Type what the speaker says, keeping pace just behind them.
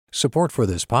Support for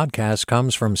this podcast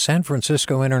comes from San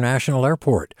Francisco International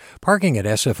Airport. Parking at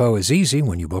SFO is easy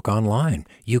when you book online.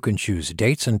 You can choose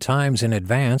dates and times in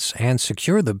advance and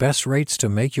secure the best rates to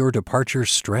make your departure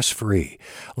stress-free.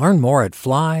 Learn more at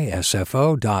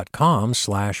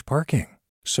flysfo.com/parking.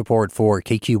 Support for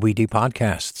KQED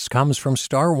podcasts comes from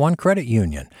Star One Credit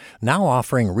Union, now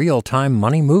offering real-time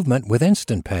money movement with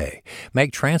Instant Pay.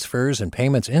 Make transfers and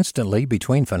payments instantly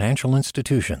between financial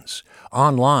institutions,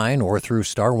 online or through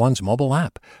Star One's mobile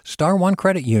app. Star One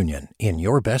Credit Union, in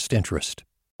your best interest.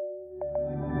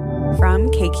 From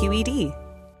KQED.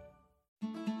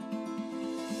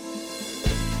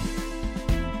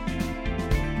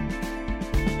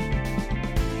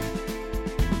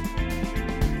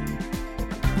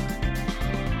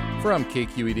 From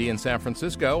KQED in San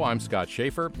Francisco, I'm Scott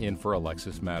Schaefer, in for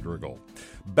Alexis Madrigal.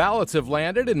 Ballots have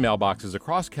landed in mailboxes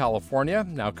across California.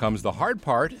 Now comes the hard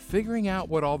part, figuring out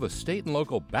what all the state and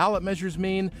local ballot measures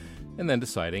mean, and then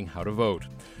deciding how to vote.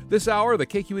 This hour, the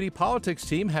KQED politics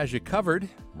team has you covered.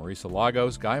 Marisa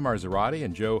Lagos, Guy Marzorati,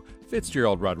 and Joe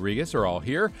Fitzgerald Rodriguez are all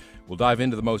here. We'll dive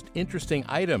into the most interesting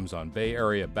items on Bay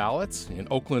Area ballots. In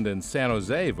Oakland and San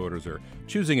Jose, voters are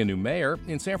choosing a new mayor.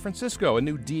 In San Francisco, a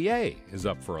new DA is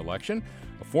up for election.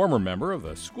 A former member of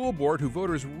the school board who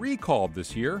voters recalled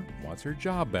this year wants her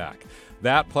job back.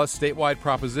 That plus statewide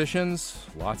propositions,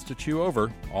 lots to chew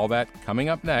over. All that coming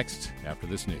up next after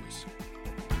this news.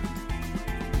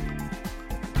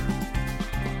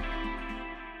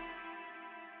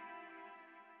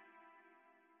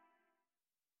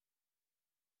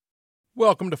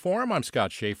 Welcome to Forum. I'm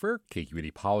Scott Schaefer,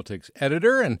 KQED Politics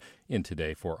editor, and in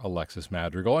today for Alexis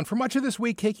Madrigal. And for much of this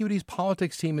week, KQED's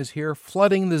politics team is here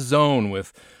flooding the zone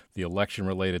with the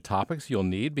election-related topics you'll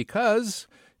need because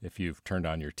if you've turned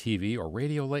on your TV or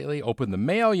radio lately, opened the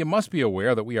mail, you must be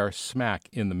aware that we are smack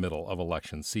in the middle of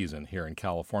election season here in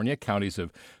California. Counties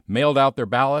have mailed out their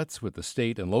ballots with the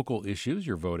state and local issues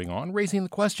you're voting on, raising the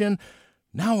question,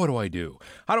 now what do I do?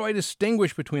 How do I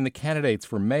distinguish between the candidates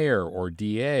for mayor or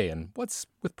DA? And what's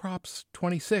with Props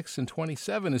 26 and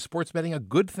 27? Is sports betting a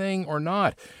good thing or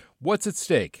not? What's at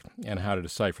stake? And how to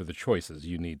decipher the choices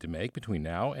you need to make between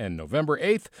now and November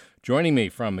 8th. Joining me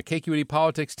from the KQED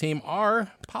politics team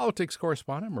are politics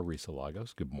correspondent Marisa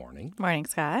Lagos. Good morning. Morning,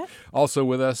 Scott. Also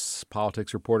with us,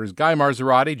 politics reporters Guy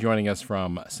Marzorati joining us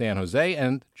from San Jose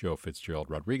and Joe Fitzgerald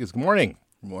Rodriguez. Good morning.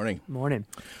 Good morning. Morning.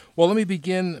 Well, let me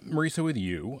begin, Marisa, with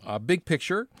you. Big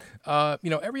picture.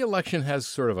 Every election has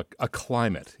sort of a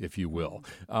climate, if you will.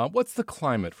 What's the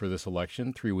climate for this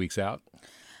election 3 weeks out?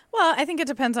 Well, I think it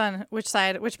depends on which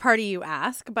party you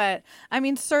ask. But, I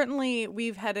mean, certainly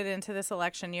we've headed into this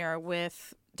election year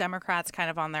with Democrats kind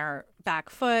of on their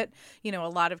back foot, a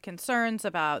lot of concerns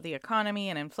about the economy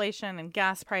and inflation and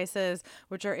gas prices,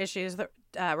 which are issues that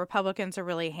Republicans are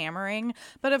really hammering.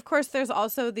 But of course, there's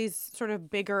also these sort of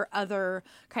bigger other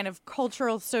kind of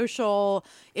cultural, social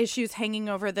issues hanging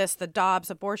over this. The Dobbs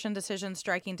abortion decision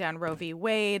striking down Roe v.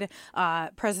 Wade,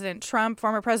 former President Trump,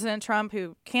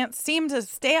 who can't seem to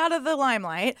stay out of the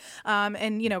limelight,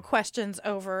 and questions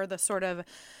over the sort of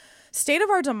state of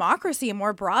our democracy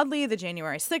more broadly, the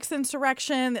January 6th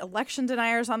insurrection, the election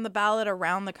deniers on the ballot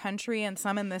around the country and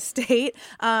some in the state.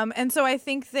 And so I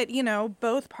think that,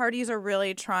 both parties are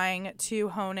really trying to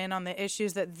hone in on the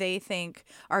issues that they think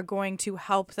are going to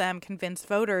help them convince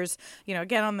voters.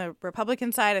 Again, on the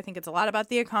Republican side, I think it's a lot about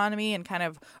the economy and kind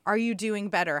of, are you doing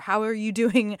better? How are you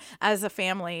doing as a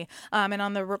family? And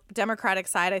on the Democratic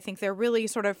side, I think they're really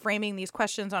sort of framing these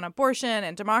questions on abortion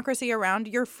and democracy around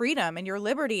your freedom and your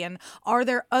liberty and are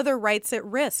there other rights at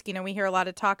risk? We hear a lot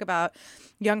of talk about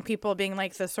young people being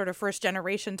like the sort of first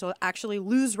generation to actually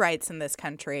lose rights in this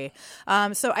country.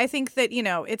 So I think that,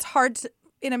 it's hard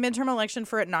in a midterm election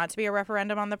for it not to be a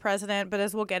referendum on the president. But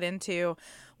as we'll get into,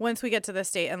 once we get to the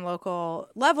state and local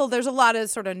level, there's a lot of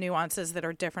sort of nuances that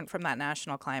are different from that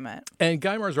national climate. And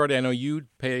Guy Marzorati, I know you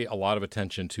pay a lot of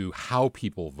attention to how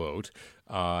people vote.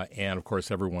 And, of course,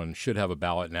 everyone should have a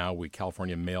ballot now.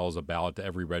 California mails a ballot to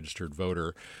every registered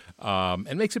voter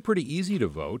and makes it pretty easy to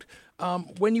vote.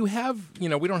 When you have, we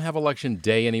don't have election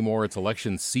day anymore. It's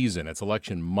election season. It's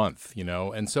election month,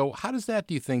 And so how does that,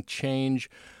 do you think, change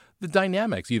the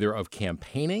dynamics either of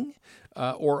campaigning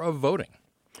or of voting?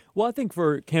 Well, I think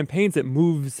for campaigns, it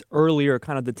moves earlier,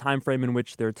 kind of the time frame in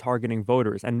which they're targeting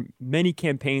voters. And many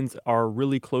campaigns are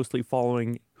really closely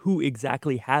following who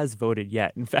exactly has voted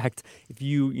yet. In fact, if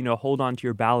you hold on to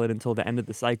your ballot until the end of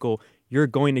the cycle, you're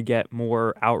going to get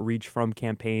more outreach from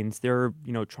campaigns. They're,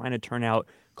 trying to turn out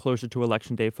closer to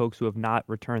Election Day folks who have not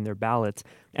returned their ballots.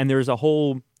 And there's a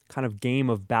whole kind of game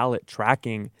of ballot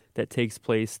tracking that takes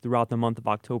place throughout the month of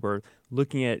October,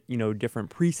 looking at, different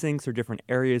precincts or different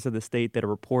areas of the state that are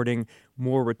reporting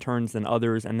more returns than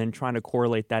others, and then trying to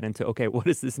correlate that into, okay, what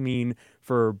does this mean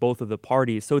for both of the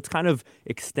parties? So it's kind of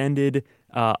extended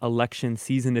election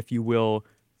season, if you will,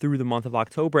 through the month of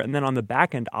October. And then on the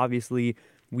back end, obviously,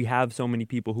 we have so many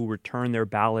people who return their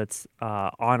ballots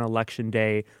on Election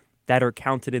Day that are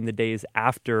counted in the days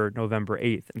after November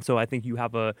 8th. And so I think you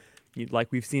have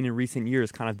like we've seen in recent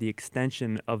years, kind of the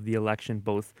extension of the election,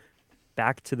 both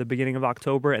back to the beginning of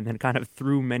October and then kind of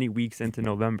through many weeks into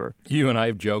November. You and I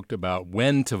have joked about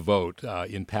when to vote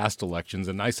in past elections,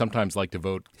 and I sometimes like to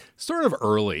vote sort of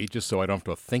early just so I don't have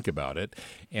to think about it.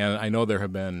 And I know there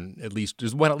have been at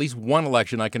least one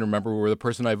election I can remember where the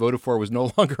person I voted for was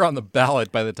no longer on the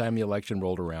ballot by the time the election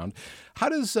rolled around. How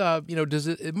does,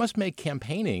 it must make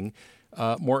campaigning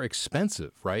more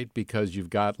expensive, right? Because you've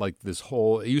got like this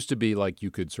whole, it used to be like you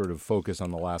could sort of focus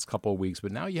on the last couple of weeks,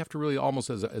 but now you have to really almost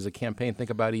as a campaign think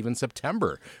about even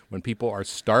September when people are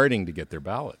starting to get their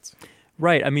ballots.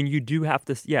 Right. I mean, you do have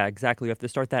to, yeah, exactly. You have to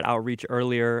start that outreach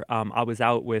earlier. I was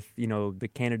out with, the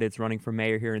candidates running for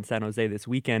mayor here in San Jose this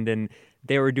weekend, and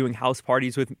they were doing house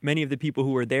parties with many of the people who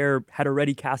were there had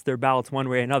already cast their ballots one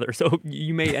way or another. So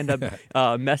you may end up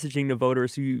messaging the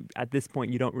voters who at this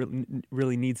point you don't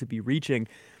really need to be reaching.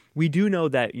 We do know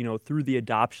that, through the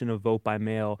adoption of vote by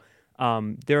mail,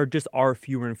 there just are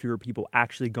fewer and fewer people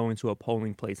actually going to a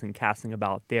polling place and casting a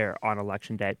ballot there on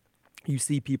Election Day. You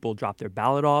see people drop their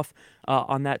ballot off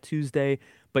on that Tuesday,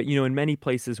 but in many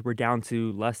places we're down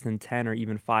to less than 10 or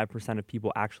even 5% of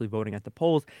people actually voting at the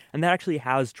polls, and that actually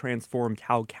has transformed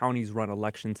how counties run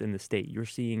elections in the state. You're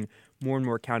seeing more and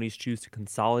more counties choose to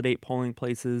consolidate polling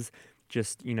places,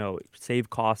 just save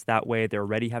costs that way. They're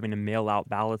already having to mail out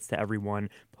ballots to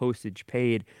everyone, postage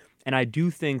paid, and I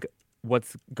do think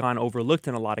what's gone overlooked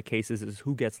in a lot of cases is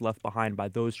who gets left behind by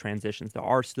those transitions. There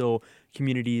are still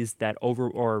communities that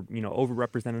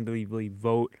overrepresentatively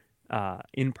vote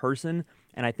in person,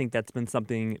 and I think that's been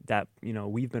something that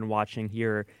we've been watching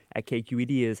here at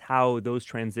KQED is how those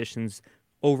transitions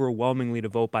overwhelmingly to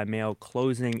vote by mail,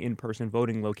 closing in-person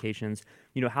voting locations,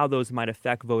 how those might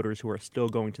affect voters who are still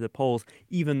going to the polls,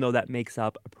 even though that makes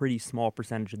up a pretty small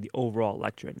percentage of the overall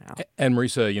electorate now. And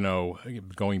Marisa,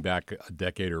 going back a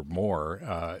decade or more,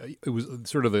 it was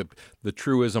sort of the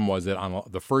truism was that on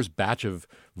the first batch of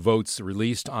votes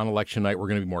released on election night were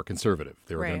going to be more conservative.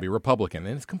 They were going to be Republican.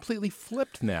 And it's completely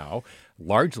flipped now,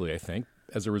 largely, I think,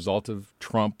 as a result of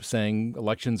Trump saying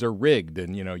elections are rigged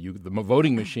and, the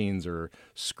voting machines are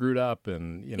screwed up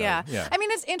and, Yeah. I mean,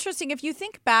 it's interesting. If you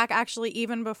think back, actually,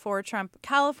 even before Trump,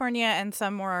 California and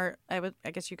some more,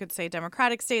 I guess you could say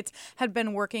Democratic states had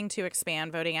been working to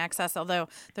expand voting access, although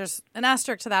there's an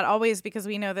asterisk to that always because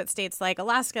we know that states like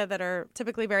Alaska that are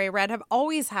typically very red have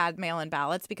always had mail-in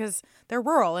ballots because they're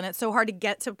rural and it's so hard to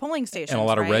get to polling stations. And a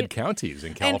lot of red counties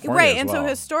in California as well. So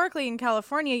historically in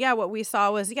California, what we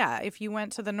saw was, if you went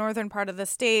to the northern part of the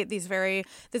state, these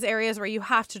areas where you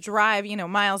have to drive,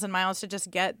 miles and miles to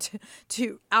just get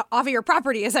to off of your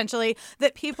property, essentially,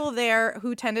 that people there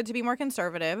who tended to be more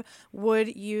conservative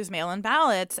would use mail-in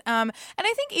ballots. And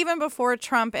I think even before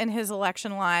Trump and his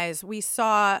election lies, we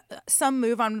saw some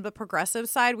move on the progressive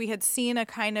side. We had seen a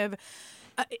kind of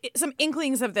some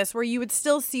inklings of this where you would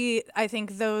still see, I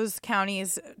think, those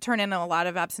counties turn in a lot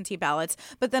of absentee ballots.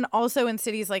 But then also in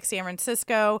cities like San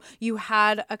Francisco, you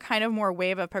had a kind of more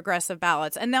wave of progressive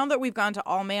ballots. And now that we've gone to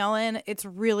all mail-in, it's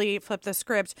really flipped the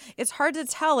script. It's hard to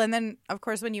tell. And then, of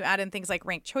course, when you add in things like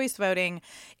ranked choice voting,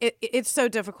 it's so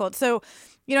difficult. So,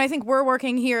 I think we're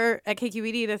working here at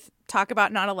KQED to talk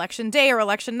about not election day or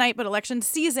election night, but election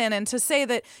season, and to say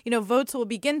that, votes will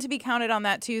begin to be counted on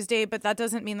that Tuesday, but that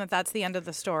doesn't mean that that's the end of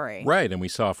the story. Right. And we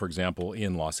saw, for example,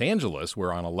 in Los Angeles,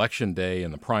 where on election day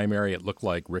in the primary, it looked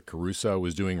like Rick Caruso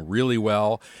was doing really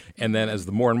well. And then as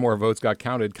the more and more votes got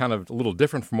counted, kind of a little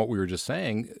different from what we were just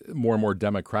saying, more and more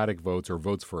Democratic votes or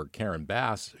votes for Karen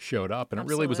Bass showed up. And it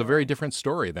really was a very different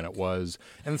story than it was.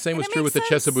 And the same was true with the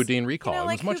Chesa Boudin recall.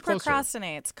 It was much who closer.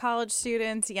 Procrastinates? College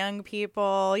students, young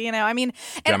people, and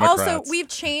Democrats. Also we've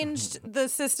changed the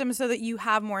system so that you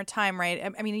have more time,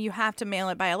 right? I mean, you have to mail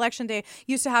it by election day.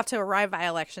 You used to have to arrive by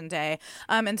election day.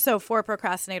 And so for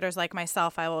procrastinators like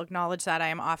myself, I will acknowledge that I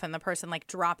am often the person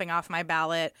dropping off my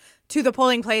ballot to the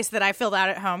polling place that I filled out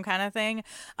at home kind of thing.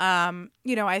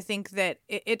 I think that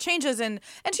it changes. And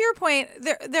to your point,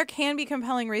 there can be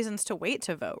compelling reasons to wait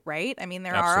to vote, right? I mean,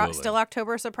 there are still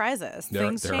October surprises.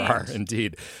 Things change. There are,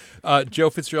 indeed. Joe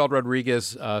Fitzgerald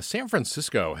Rodriguez, San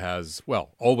Francisco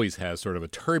always has sort of a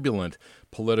turbulent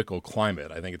political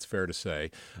climate, I think it's fair to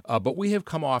say. But we have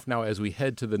come off now as we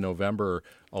head to the November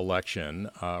election.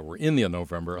 We're in the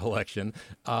November election,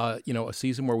 a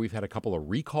season where we've had a couple of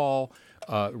recall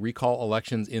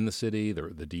elections in the city.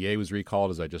 The DA was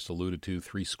recalled, as I just alluded to,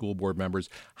 3 school board members.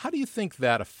 How do you think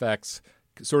that affects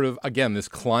sort of, again, this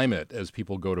climate as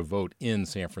people go to vote in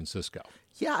San Francisco?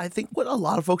 Yeah, I think what a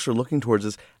lot of folks are looking towards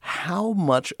is how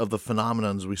much of the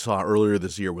phenomenons we saw earlier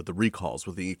this year with the recalls,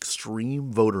 with the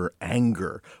extreme voter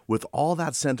anger, with all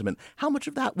that sentiment, how much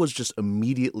of that was just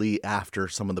immediately after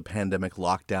some of the pandemic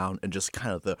lockdown and just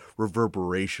kind of the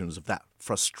reverberations of that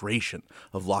frustration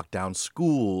of lockdown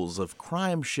schools, of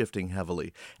crime shifting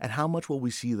heavily, and how much will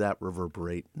we see that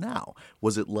reverberate now?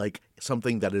 Was it like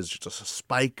something that is just a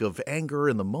spike of anger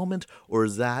in the moment, or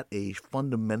is that a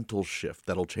fundamental shift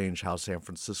that'll change how San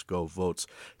Francisco votes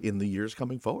in the years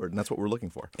coming forward? And that's what we're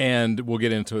looking for. And we'll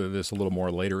get into this a little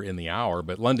more later in the hour,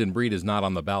 but London Breed is not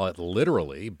on the ballot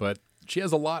literally, but she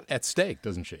has a lot at stake,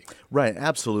 doesn't she? Right,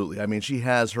 absolutely. I mean, she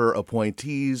has her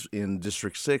appointees in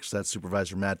District 6, that's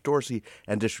Supervisor Matt Dorsey,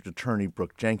 and District Attorney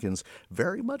Brooke Jenkins.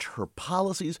 Very much her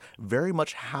policies, very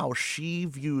much how she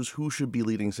views who should be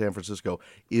leading San Francisco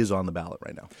is on the ballot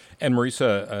right now. And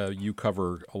Marisa, you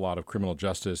cover a lot of criminal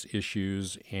justice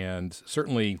issues, and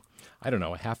certainly, I don't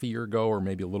know, half a year ago or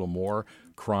maybe a little more,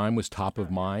 crime was top of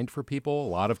mind for people, a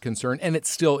lot of concern, and it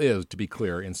still is, to be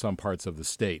clear, in some parts of the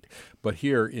state. But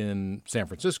here in San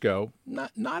Francisco,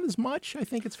 not as much, I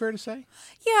think it's fair to say.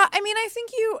 Yeah, I mean, I think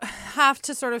you have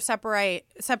to sort of separate,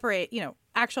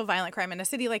 actual violent crime in a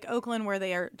city like Oakland, where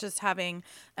they are just having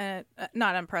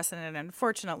not unprecedented,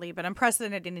 unfortunately, but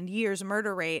unprecedented in years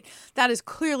murder rate. That is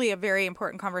clearly a very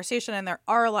important conversation, and there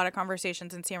are a lot of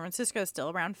conversations in San Francisco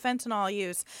still around fentanyl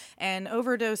use and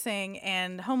overdosing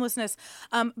and homelessness.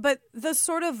 But the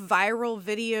sort of viral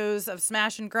videos of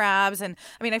smash and grabs, and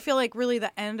I mean, I feel like really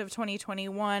the end of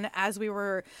 2021, as we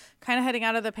were kind of heading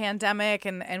out of the pandemic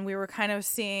and we were kind of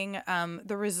seeing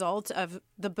the result of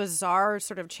the bizarre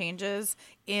sort of changes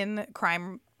in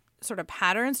crime sort of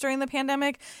patterns during the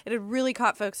pandemic, it had really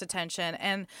caught folks' attention.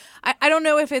 And I don't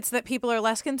know if it's that people are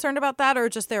less concerned about that or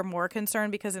just they're more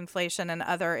concerned because inflation and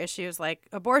other issues like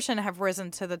abortion have risen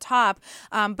to the top.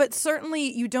 But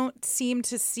certainly you don't seem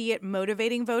to see it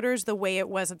motivating voters the way it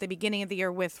was at the beginning of the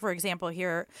year with, for example,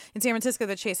 here in San Francisco,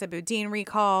 the Chesa Boudin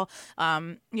recall,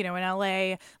 in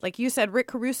LA, like you said, Rick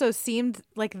Caruso seemed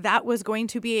like that was going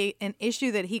to be an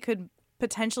issue that he could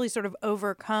potentially sort of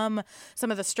overcome some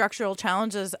of the structural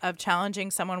challenges of challenging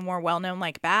someone more well-known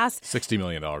like Bass. $60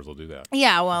 million will do that.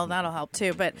 Yeah, well, that'll help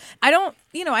too. But I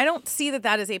don't see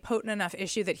that is a potent enough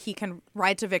issue that he can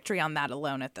ride to victory on that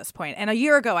alone at this point. And a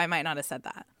year ago, I might not have said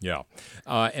that. Yeah.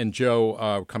 And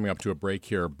Joe, coming up to a break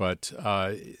here, but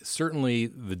certainly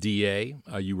the DA,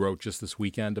 you wrote just this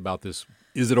weekend about this,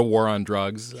 is it a war on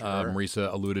drugs? Sure.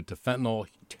 Marisa alluded to fentanyl,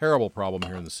 terrible problem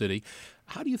here in the city.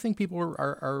 How do you think people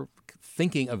are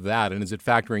thinking of that, and is it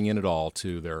factoring in at all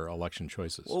to their election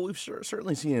choices? Well, we've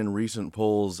certainly seen in recent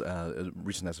polls,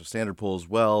 recent National Standard polls,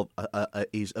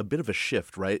 a bit of a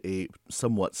shift, right? A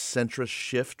somewhat centrist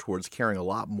shift towards caring a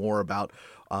lot more about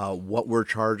what we're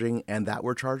charging and that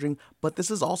we're charging. But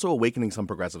this is also awakening some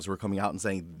progressives who are coming out and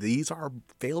saying these are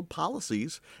failed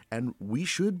policies and we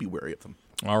should be wary of them.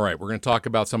 All right, we're going to talk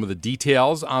about some of the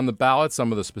details on the ballot,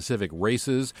 some of the specific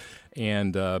races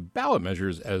and ballot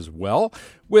measures as well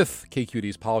with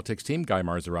KQED's politics team, Guy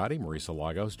Marzorati, Marisa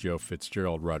Lagos, Joe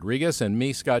Fitzgerald Rodriguez, and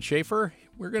me, Scott Schaefer.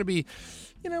 We're going to be,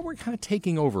 we're kind of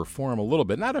taking over Forum a little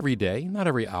bit, not every day, not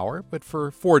every hour, but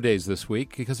for 4 days this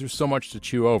week because there's so much to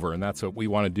chew over, and that's what we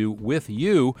want to do with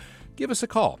you. Give us a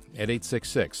call at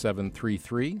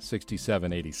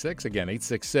 866-733-6786. Again,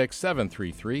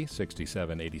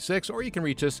 866-733-6786. Or you can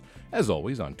reach us, as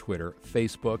always, on Twitter,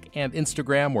 Facebook, and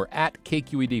Instagram. We're at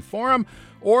KQED Forum.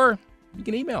 Or you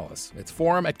can email us. It's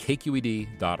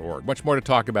forum@kqed.org. Much more to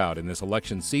talk about in this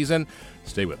election season.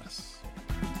 Stay with us.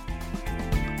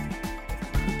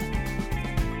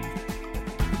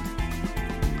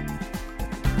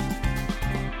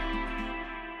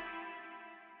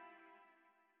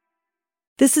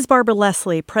 This is Barbara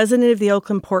Leslie, President of the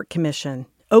Oakland Port Commission.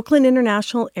 Oakland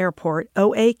International Airport,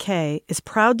 OAK, is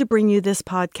proud to bring you this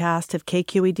podcast of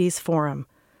KQED's Forum.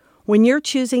 When you're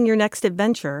choosing your next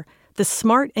adventure, the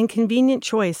smart and convenient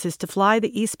choice is to fly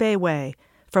the East Bay Way,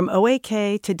 from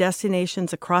OAK to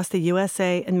destinations across the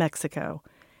USA and Mexico.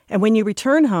 And when you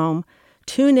return home,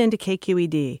 tune in to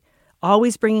KQED,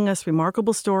 always bringing us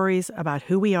remarkable stories about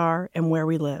who we are and where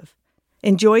we live.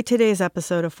 Enjoy today's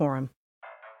episode of Forum.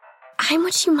 I'm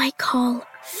what you might call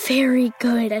very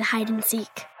good at hide and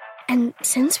seek. And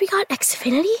since we got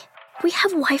Xfinity, we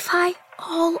have Wi-Fi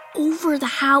all over the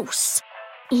house.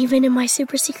 even in my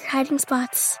super secret hiding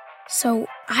spots. So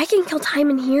I can kill time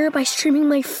in here by streaming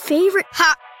my favorite...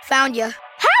 Ha! Found you.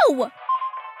 How?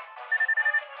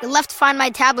 You left Find My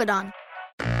tablet on.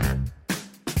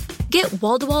 Get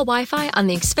wall-to-wall Wi-Fi on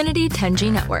the Xfinity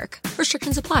 10G network.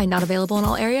 Restrictions apply. Not available in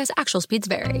all areas. Actual speeds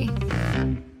vary.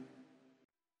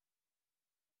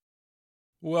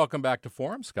 Welcome back to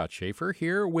Forum. Scott Schaefer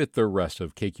here with the rest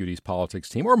of KQED's politics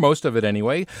team, or most of it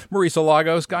anyway. Marisa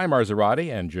Lagos, Guy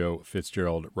Marzorati, and Joe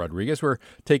Fitzgerald Rodriguez. We're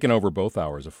taking over both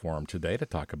hours of Forum today to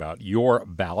talk about your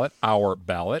ballot, our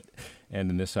ballot.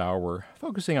 And in this hour, we're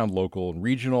focusing on local and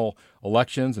regional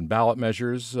elections and ballot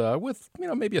measures with,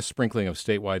 maybe a sprinkling of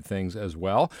statewide things as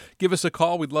well. Give us a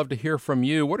call. We'd love to hear from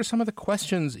you. What are some of the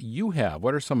questions you have?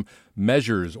 What are some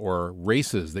measures or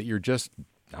races that you're just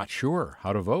not sure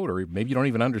how to vote, or maybe you don't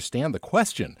even understand the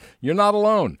question? You're not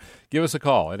alone. Give us a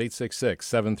call at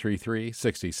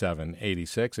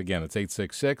 866-733-6786. Again, it's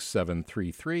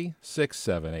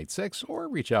 866-733-6786, or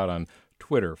reach out on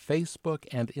Twitter, Facebook,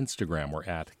 and Instagram. We're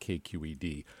at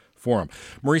KQED Forum.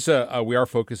 Marisa, we are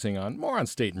focusing more on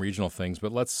state and regional things,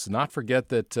 but let's not forget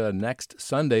that next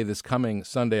Sunday, this coming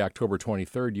Sunday, October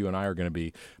 23rd, you and I are going to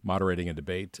be moderating a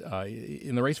debate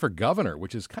in the race for governor,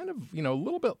 which is kind of, a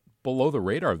little bit below the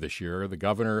radar this year. The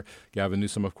governor, Gavin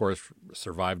Newsom, of course,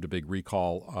 survived a big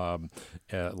recall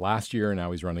last year.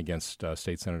 Now he's running against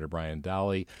State Senator Brian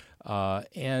Dahle. I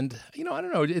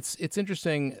don't know. It's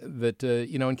interesting that,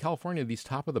 in California, these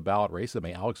top of the ballot races,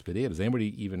 Alex Padilla,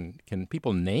 can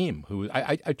people name who?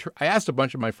 I asked a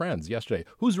bunch of my friends yesterday,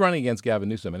 who's running against Gavin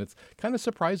Newsom? And it's kind of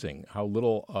surprising how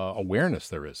little awareness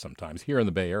there is sometimes here in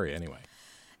the Bay Area anyway.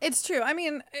 It's true. I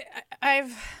mean,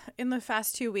 I've, in the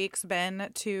past 2 weeks, been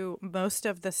to most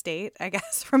of the state, I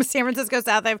guess, from San Francisco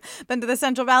south. I've been to the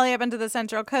Central Valley. I've been to the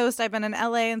Central Coast. I've been in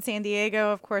L.A. and San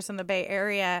Diego, of course, in the Bay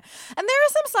Area. And there are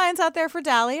some signs out there for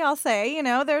Dahle, I'll say.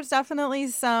 There's definitely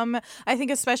some, I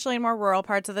think, especially in more rural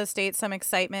parts of the state, some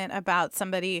excitement about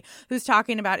somebody who's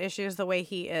talking about issues the way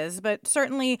he is. But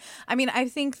certainly, I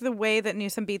think the way that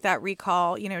Newsom beat that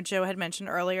recall, Joe had mentioned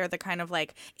earlier, the kind of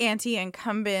like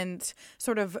anti-incumbent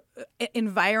sort of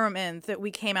environment that we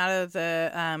came out of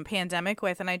the pandemic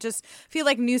with. And I just feel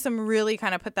like Newsom really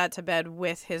kind of put that to bed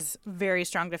with his very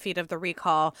strong defeat of the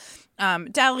recall.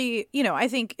 Dahle, I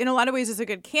think in a lot of ways is a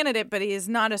good candidate, but he is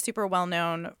not a super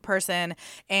well-known person.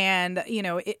 And,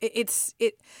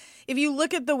 if you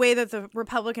look at the way that the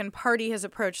Republican Party has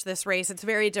approached this race, it's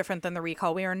very different than the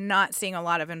recall. We are not seeing a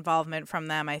lot of involvement from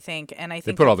them, I think. And I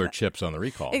think they put all their chips on the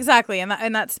recall. Exactly.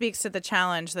 And that speaks to the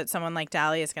challenge that someone like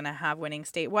Dahle is going to have winning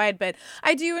statewide. But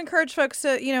I do encourage folks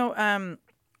to,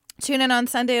 tune in on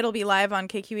Sunday. It'll be live on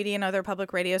KQED and other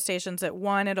public radio stations at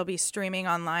 1. It'll be streaming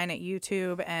online at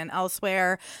YouTube and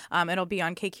elsewhere. It'll be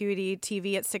on KQED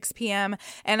TV at 6 p.m.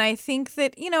 And I think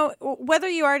that, whether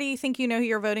you already think you know who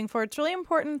you're voting for, it's really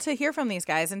important to hear from these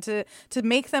guys and to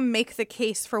make them make the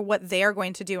case for what they are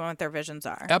going to do and what their visions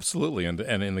are. Absolutely. And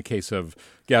in the case of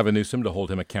Gavin Newsom, to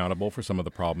hold him accountable for some of the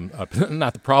problems,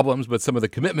 not the problems, but some of the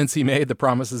commitments he made, the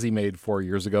promises he made 4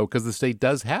 years ago, because the state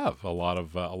does have a lot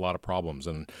of problems.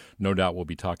 And no doubt we'll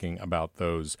be talking about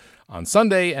those on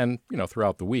Sunday and,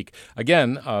 throughout the week.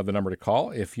 Again, the number to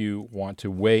call if you want to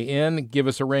weigh in, give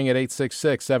us a ring at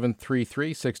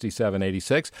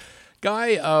 866-733-6786.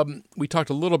 Guy, we talked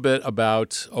a little bit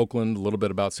about Oakland, a little bit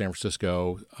about San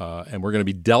Francisco, and we're going to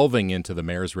be delving into the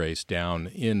mayor's race down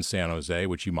in San Jose,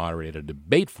 which you moderated a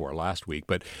debate for last week.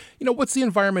 But, what's the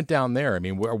environment down there?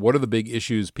 What are the big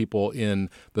issues people in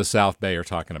the South Bay are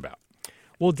talking about?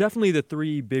 Well, definitely the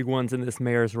three big ones in this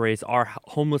mayor's race are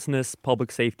homelessness,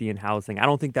 public safety, and housing. I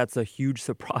don't think that's a huge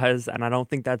surprise, and I don't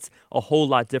think that's a whole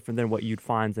lot different than what you'd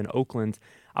find in Oakland.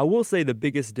 I will say the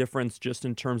biggest difference just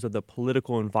in terms of the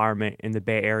political environment in the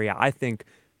Bay Area, I think,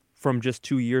 from just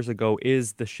 2 years ago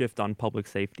is the shift on public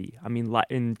safety.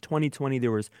 In 2020,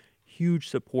 there was huge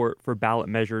support for ballot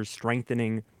measures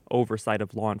strengthening oversight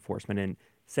of law enforcement. In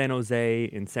San Jose,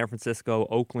 in San Francisco,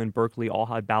 Oakland, Berkeley all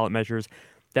had ballot measures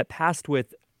that passed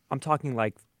with, I'm talking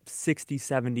like 60,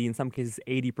 70, in some cases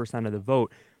 80% of the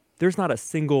vote. There's not a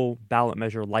single ballot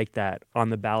measure like that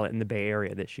on the ballot in the Bay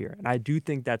Area this year. And I do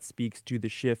think that speaks to the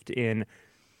shift in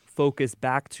focus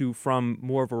back to from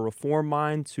more of a reform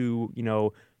mind to,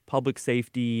 public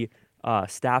safety,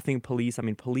 staffing police.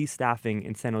 Police staffing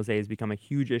in San Jose has become a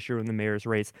huge issue in the mayor's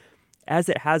race, as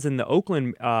it has in the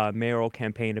Oakland mayoral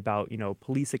campaign about,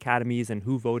 police academies and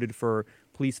who voted for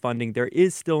police funding. There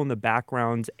is still in the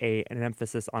background an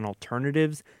emphasis on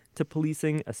alternatives to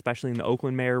policing, especially in the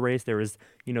Oakland mayor race. There was,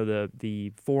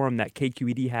 the forum that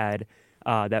KQED had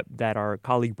that our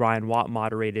colleague Brian Watt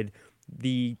moderated.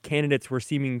 The candidates were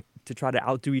seeming to try to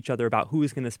outdo each other about who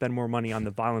is going to spend more money on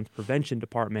the violence prevention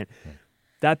department.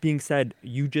 That being said,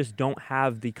 you just don't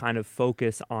have the kind of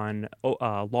focus on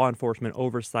law enforcement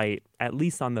oversight, at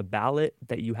least on the ballot,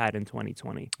 that you had in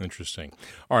 2020. Interesting.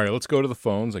 All right, let's go to the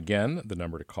phones. Again, the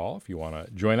number to call if you want to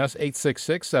join us,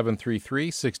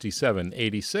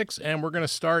 866-733-6786. And we're going to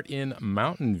start in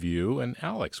Mountain View. And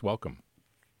Alex, welcome.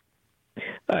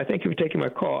 Thank you for taking my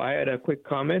call. I had a quick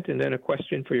comment and then a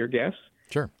question for your guests.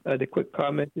 Sure. The quick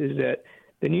comment is that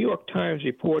the New York Times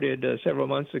reported several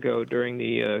months ago during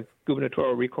the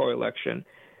gubernatorial recall election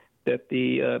that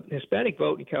the Hispanic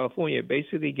vote in California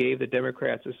basically gave the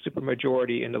Democrats a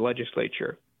supermajority in the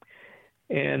legislature.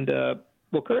 And,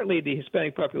 currently the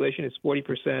Hispanic population is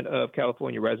 40% of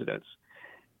California residents.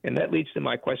 And that leads to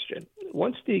my question.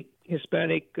 Once the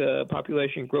Hispanic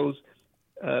population grows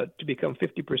to become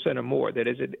 50% or more, that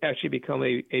is, it actually become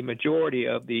a majority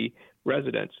of the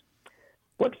residents,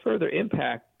 what further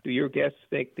impact do your guests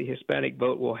think the Hispanic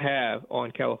vote will have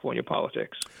on California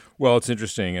politics? Well, it's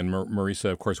interesting. And Marisa,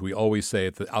 of course, we always say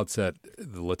at the outset,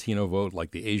 the Latino vote,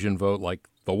 like the Asian vote, like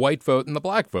the white vote and the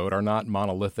black vote are not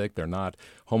monolithic. They're not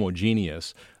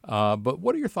homogeneous. But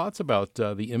what are your thoughts about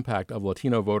the impact of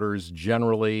Latino voters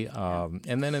generally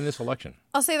and then in this election?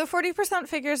 I'll say the 40%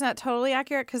 figure is not totally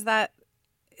accurate because that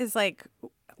is like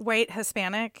white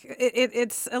Hispanic.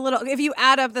 It's a little, if you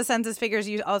add up the census figures,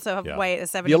 you also have white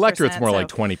as 70%. The electorate's more like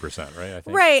 20%, right? I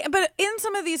think. Right. But in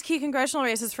some of these key congressional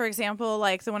races, for example,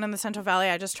 like the one in the Central Valley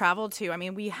I just traveled to, I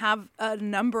mean, we have a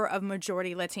number of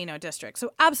majority Latino districts.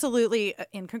 So absolutely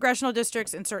in congressional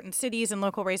districts, in certain cities and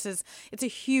local races, it's a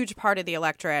huge part of the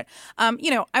electorate. I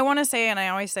want to say, and I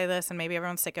always say this, and maybe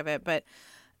everyone's sick of it, but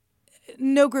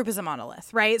no group is a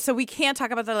monolith, right? So we can't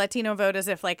talk about the Latino vote as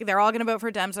if like they're all going to vote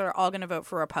for Dems or they're all going to vote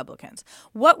for Republicans.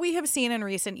 What we have seen in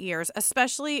recent years,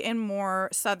 especially in more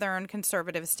southern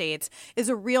conservative states, is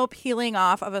a real peeling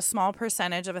off of a small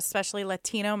percentage of especially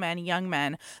Latino men, young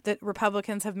men, that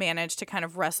Republicans have managed to kind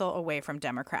of wrestle away from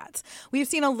Democrats. We've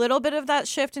seen a little bit of that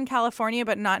shift in California,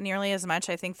 but not nearly as much.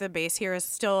 I think the base here is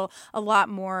still a lot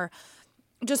more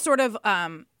just sort of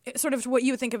what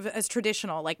you would think of as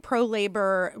traditional, like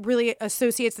pro-labor, really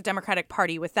associates the Democratic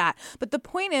Party with that. But the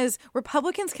point is,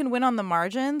 Republicans can win on the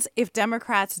margins if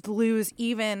Democrats lose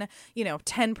even, 10%,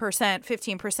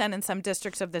 15% in some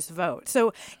districts of this vote. So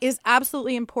it is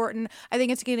absolutely important. I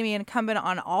think it's going to be incumbent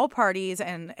on all parties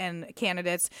and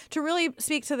candidates to really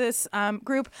speak to this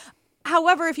group.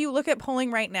 However, if you look at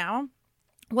polling right now,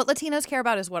 what Latinos care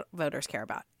about is what voters care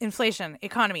about. Inflation,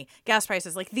 economy, gas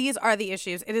prices. Like, these are the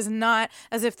issues. It is not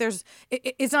as if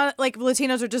it's not like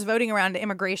Latinos are just voting around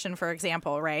immigration, for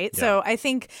example, right? Yeah. So I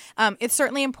think it's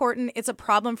certainly important. It's a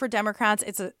problem for Democrats.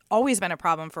 It's always been a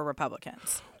problem for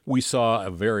Republicans. We saw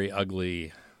a very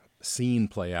ugly scene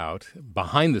play out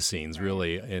behind the scenes,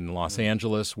 really, in Los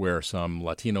Angeles, where some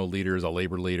Latino leaders, a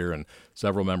labor leader, and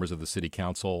several members of the city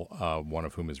council, one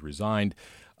of whom has resigned,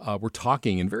 were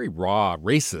talking in very raw,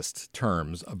 racist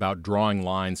terms about drawing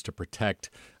lines to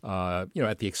protect,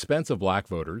 at the expense of black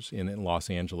voters in Los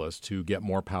Angeles to get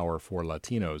more power for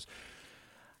Latinos.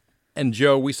 And,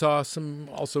 Joe, we saw some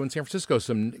also in San Francisco,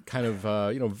 some kind of,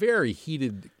 very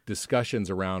heated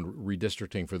discussions around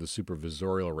redistricting for the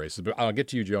supervisorial races. But I'll get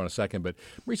to you, Joe, in a second. But,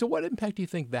 Marisa, what impact do you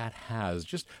think that has?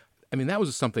 That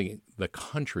was something the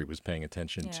country was paying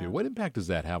attention to. What impact does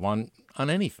that have on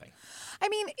anything?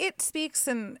 It speaks,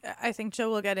 and I think Joe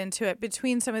will get into it,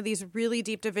 between some of these really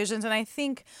deep divisions. And I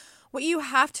think what you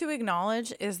have to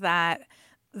acknowledge is that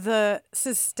the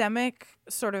systemic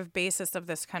sort of basis of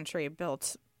this country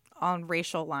built on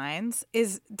racial lines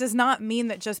does not mean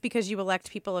that just because you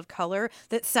elect people of color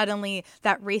that suddenly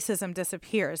that racism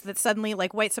disappears, that suddenly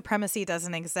like white supremacy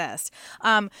doesn't exist.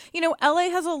 LA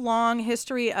has a long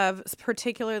history of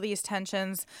particularly these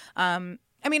tensions.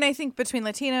 I think between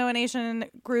Latino and Asian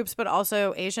groups, but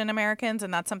also Asian Americans,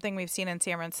 and that's something we've seen in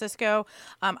San Francisco.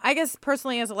 I guess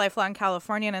personally, as a lifelong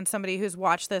Californian and somebody who's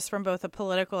watched this from both a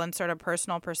political and sort of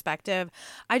personal perspective,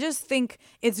 I just think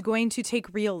it's going to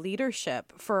take real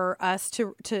leadership for us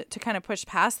to kind of push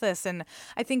past this. And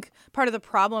I think part of the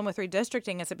problem with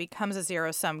redistricting is it becomes a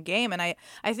zero-sum game. And I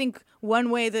think one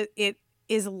way that it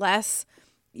is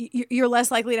you're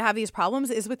less likely to have these problems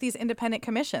is with these independent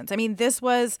commissions. This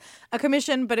was a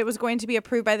commission, but it was going to be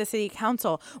approved by the city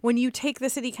council. When you take the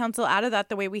city council out of that,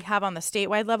 the way we have on the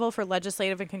statewide level for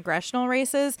legislative and congressional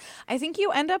races, I think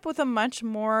you end up with a much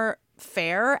more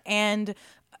fair and,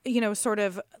 sort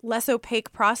of less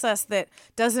opaque process that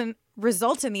doesn't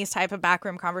result in these type of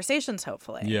backroom conversations,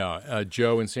 hopefully. Yeah.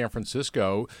 Joe, in San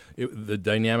Francisco, the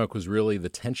dynamic was really, the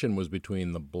tension was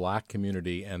between the Black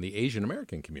community and the Asian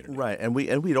American community. Right. And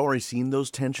we'd already seen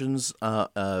those tensions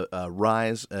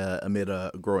rise amid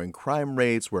growing crime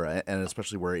rates, and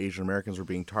especially where Asian Americans were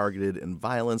being targeted in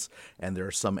violence. And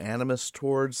there's some animus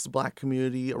towards the Black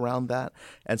community around that.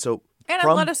 And so and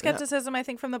a lot of skepticism, I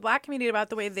think, from the Black community about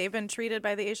the way they've been treated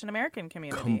by the Asian American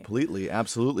community. Completely,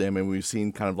 absolutely. I mean, we've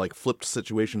seen kind of like flipped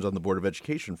situations on the Board of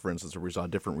Education, for instance, where we saw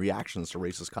different reactions to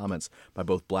racist comments by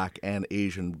both Black and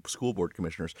Asian school board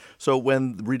commissioners. So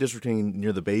when redistricting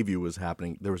near the Bayview was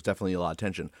happening, there was definitely a lot of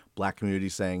tension. Black community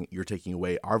saying, you're taking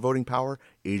away our voting power,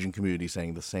 Asian community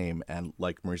saying the same, and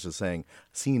like Marissa's saying,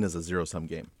 seen as a zero-sum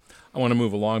game. I want to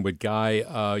move along, but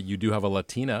Guy, you do have a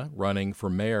Latina running for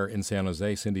mayor in San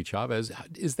Jose, Cindy Chavez.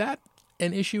 Is that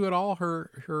an issue at all, her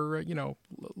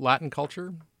Latin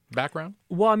culture background?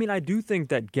 Well, I mean, I do think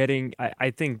that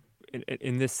I think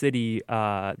in this city,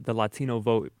 the Latino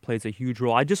vote plays a huge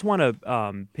role. I just want to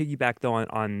piggyback, though,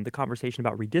 on the conversation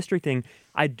about redistricting.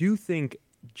 I do think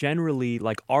generally,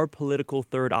 like, our political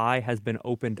third eye has been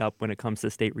opened up when it comes to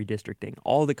state redistricting.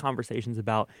 All the conversations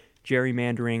about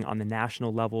gerrymandering on the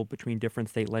national level between different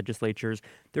state legislatures,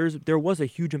 there was a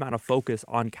huge amount of focus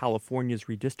on California's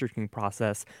redistricting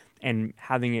process and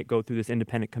having it go through this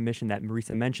independent commission that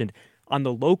Marissa mentioned. On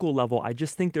the local level, I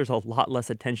just think there's a lot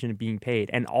less attention being paid.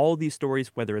 And all these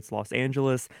stories, whether it's Los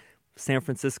Angeles, San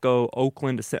Francisco,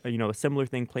 Oakland, a similar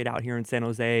thing played out here in San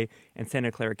Jose and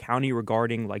Santa Clara County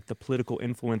regarding like the political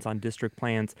influence on district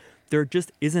plans. There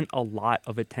just isn't a lot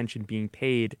of attention being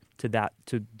paid to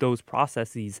those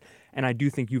processes. And I do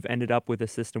think you've ended up with a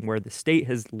system where the state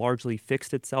has largely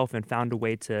fixed itself and found a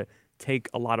way to take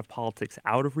a lot of politics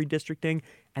out of redistricting,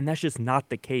 and that's just not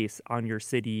the case on your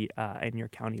city and your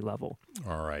county level.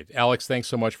 All right. Alex, thanks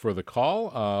so much for the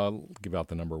call. Give out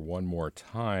the number one more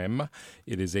time.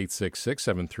 It is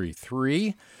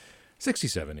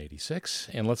 866-733-6786.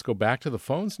 And let's go back to the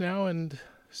phones now, and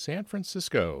San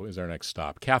Francisco is our next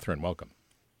stop. Catherine, welcome.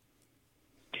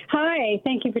 Hi.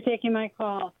 Thank you for taking my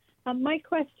call. My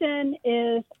question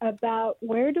is about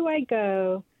where do I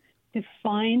go to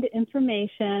find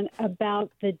information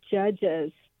about the judges.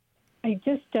 I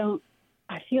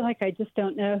feel like I just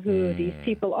don't know who these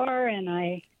people are, and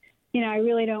I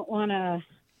really don't want to,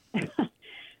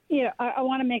 I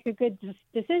want to make a good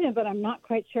decision, but I'm not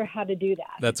quite sure how to do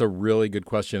that. That's a really good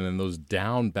question. And those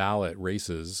down ballot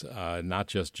races, not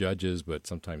just judges, but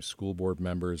sometimes school board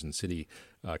members and city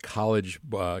college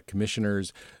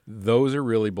commissioners, those are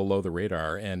really below the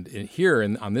radar. And here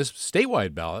on this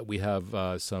statewide ballot, we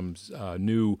have some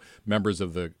new members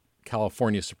of the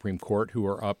California Supreme Court who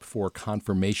are up for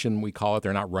confirmation, we call it.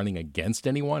 They're not running against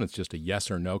anyone. It's just a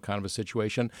yes or no kind of a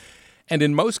situation. And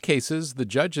in most cases, the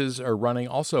judges are running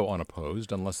also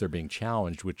unopposed unless they're being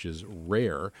challenged, which is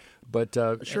rare. But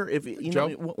sure, if Joe?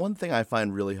 One thing I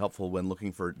find really helpful when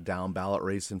looking for down ballot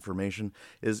race information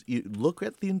is you look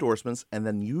at the endorsements, and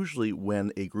then usually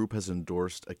when a group has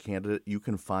endorsed a candidate, you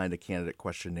can find a candidate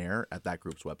questionnaire at that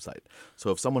group's website.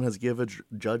 So if someone has given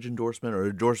a judge endorsement or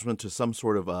endorsement to some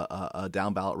sort of a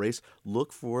down ballot race,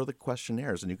 look for the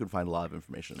questionnaires, and you can find a lot of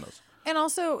information in those. And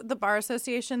also, the Bar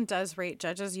Association does rate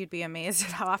judges. You'd be amazed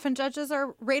at how often judges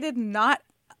are rated not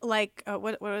like I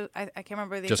can't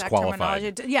remember the just exact qualified.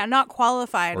 terminology. Yeah, not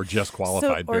qualified. Or just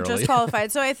qualified, Or just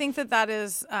qualified. So I think that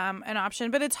is an option.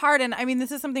 But it's hard. And I mean,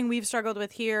 this is something we've struggled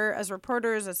with here as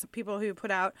reporters, as people who put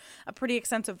out a pretty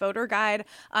extensive voter guide.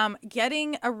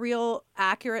 Getting a real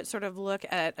accurate sort of look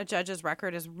at a judge's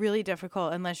record is really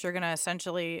difficult unless you're going to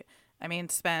essentially,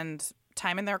 spend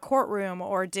time in their courtroom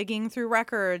or digging through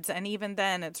records, and even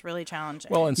then it's really challenging.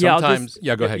 Well, and sometimes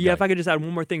go ahead. Yeah, if I could just add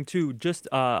one more thing too. Just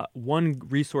one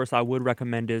resource I would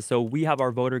recommend is, so we have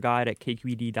our voter guide at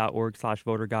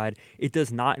kqed.org/voter guide. It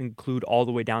does not include all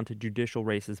the way down to judicial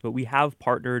races, but we have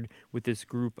partnered with this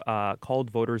group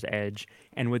called Voters Edge,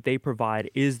 and what they provide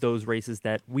is those races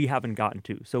that we haven't gotten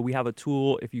to. So we have a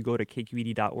tool. If you go to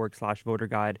kqed.org/voter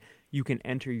guide, you can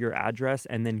enter your address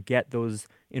and then get those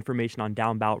information on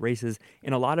down ballot races.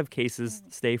 In a lot of cases,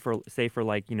 say for state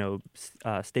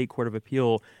court of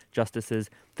appeal justices,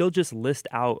 they'll just list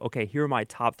out, okay, here are my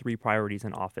top 3 priorities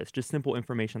in office. Just simple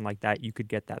information like that. You could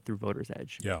get that through Voters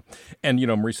Edge. Yeah. And,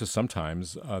 Marissa,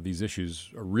 sometimes these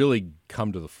issues really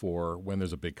come to the fore when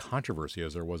there's a big controversy,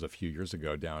 as there was a few years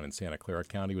ago down in Santa Clara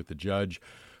County with the judge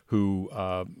who,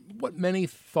 what many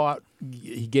thought,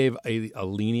 he gave a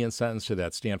lenient sentence to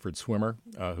that Stanford swimmer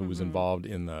who was involved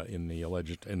in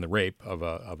the rape of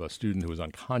a student who was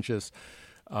unconscious,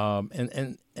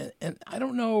 and I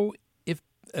don't know if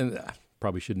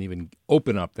probably shouldn't even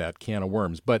open up that can of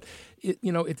worms. But to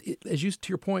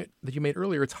your point that you made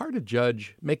earlier, it's hard to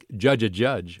judge a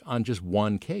judge on just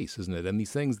one case, isn't it? And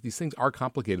these things are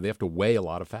complicated. They have to weigh a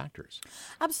lot of factors.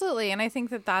 Absolutely, and I think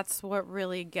that that's what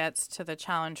really gets to the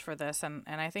challenge for this. And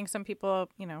I think some people,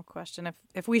 question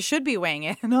if we should be weighing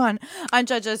in on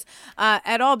judges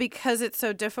at all because it's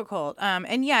so difficult.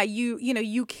 And yeah,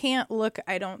 you can't look.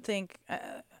 I don't think.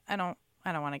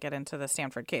 I don't want to get into the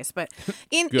Stanford case, but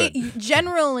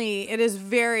generally it is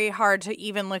very hard to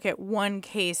even look at one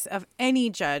case of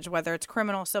any judge, whether it's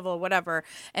criminal, civil, whatever,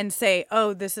 and say,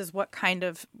 oh, this is what kind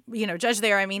of, judge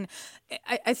they are. I mean,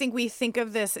 I think we think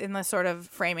of this in the sort of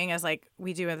framing as like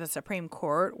we do at the Supreme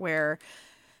Court where,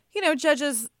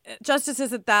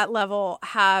 justices at that level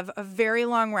have a very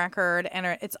long record and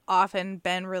it's often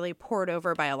been really poured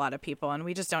over by a lot of people. And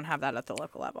we just don't have that at the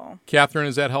local level. Catherine,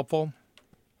 is that helpful?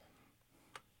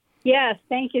 Yes,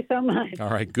 thank you so much.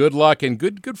 All right, good luck and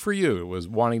good for you. It was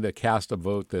wanting to cast a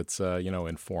vote that's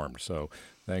informed. So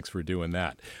thanks for doing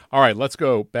that. All right, let's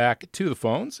go back to the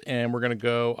phones, and we're going to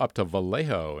go up to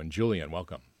Vallejo. And Julian,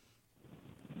 welcome.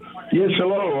 Yes,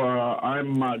 hello.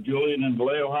 I'm Julian in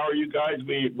Vallejo. How are you guys?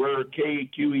 We're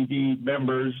KQED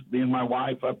members. Me and my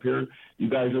wife up here. You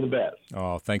guys are the best.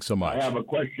 Oh, thanks so much. I have a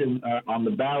question on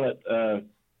the ballot.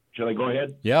 Shall I go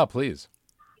ahead? Yeah, please.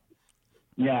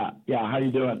 Yeah. How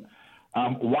you doing?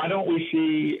 Why don't we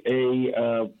see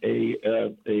a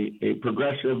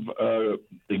progressive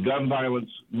gun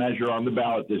violence measure on the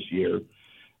ballot this year?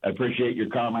 I appreciate your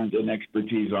comment and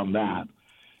expertise on that.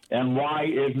 And why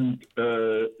isn't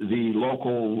the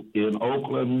local in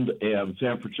Oakland and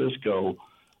San Francisco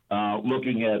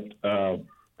looking at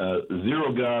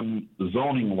zero gun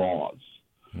zoning laws?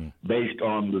 Based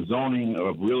on the zoning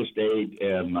of real estate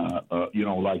and,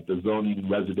 like the zoning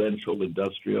residential,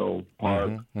 industrial,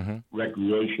 park,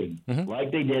 recreation,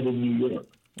 like they did in New York.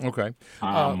 Okay.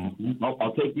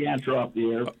 I'll take the answer off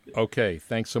the air. Okay.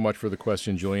 Thanks so much for the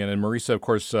question, Julian. And Marisa, of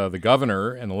course, the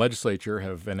governor and the legislature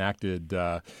have enacted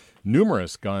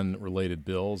numerous gun-related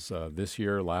bills this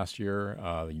year, last year,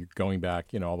 going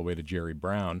back, all the way to Jerry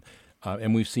Brown.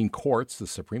 And we've seen courts, the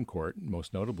Supreme Court,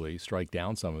 most notably, strike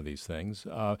down some of these things.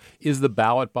 Is the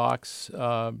ballot box,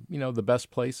 the best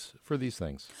place for these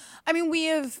things? I mean, we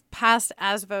have passed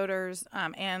as voters,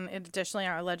 and additionally,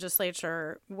 our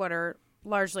legislature, what are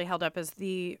largely held up as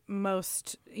the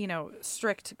most,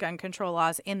 strict gun control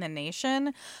laws in the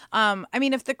nation. I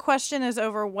mean, if the question is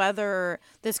over whether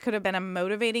this could have been a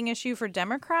motivating issue for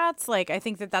Democrats, I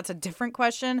think that that's a different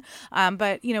question.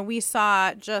 But, we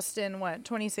saw just in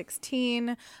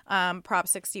 2016, Prop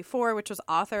 64, which was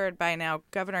authored by now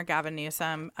Governor Gavin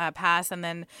Newsom, pass. And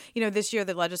then, this year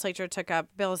the legislature took up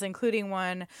bills, including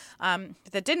one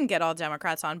that didn't get all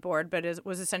Democrats on board, but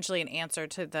was essentially an answer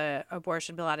to the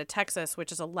abortion bill out of Texas,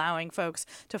 which is allowing folks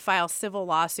to file civil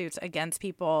lawsuits against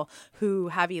people who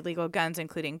have illegal guns,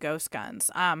 including ghost guns.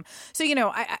 So,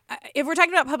 if we're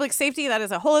talking about public safety, that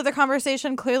is a whole other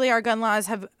conversation. Clearly, our gun laws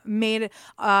have made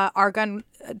our gun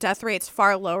death rates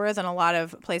far lower than a lot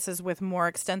of places with more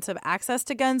extensive access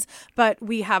to guns. But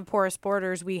we have porous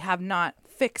borders. We have not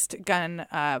fixed gun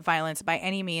violence by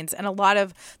any means. And a lot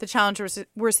of the challenges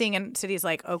we're seeing in cities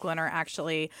like Oakland are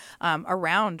actually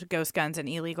around ghost guns and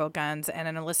illegal guns and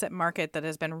an illicit market that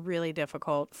has been really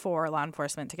difficult for law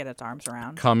enforcement to get its arms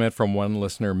around. Comment from one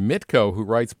listener, Mitko, who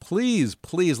writes, please,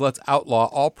 let's outlaw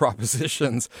all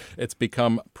propositions. It's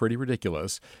become pretty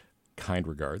ridiculous. Kind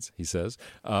regards, he says.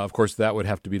 Of course, that would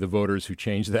have to be the voters who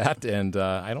change that, and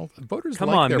voters Come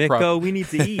like on, their Mitko, we need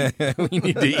to eat. We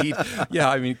need to eat. Yeah,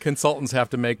 I mean, consultants have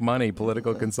to make money,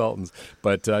 political consultants.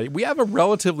 But we have a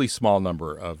relatively small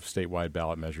number of statewide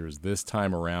ballot measures this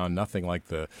time around. Nothing like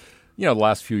the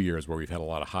last few years where we've had a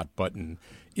lot of hot button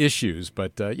issues.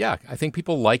 But I think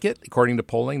people like it. According to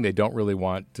polling, they don't really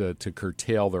want to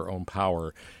curtail their own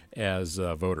power as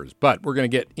voters. But we're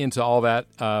going to get into all that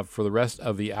for the rest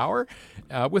of the hour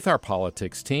with our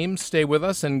politics team. Stay with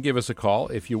us and give us a call,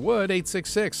 if you would,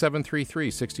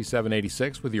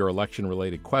 866-733-6786 with your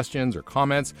election-related questions or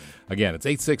comments. Again, it's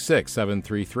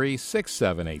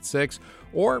 866-733-6786.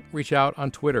 Or reach out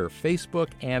on Twitter,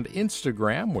 Facebook, and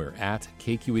Instagram. We're at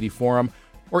KQED Forum.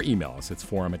 Or email us. It's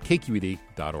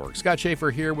forum@kqed.org. Scott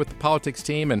Schaefer here with the politics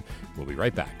team, and we'll be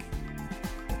right back.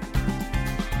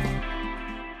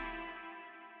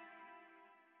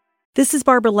 This is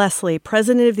Barbara Leslie,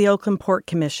 president of the Oakland Port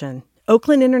Commission.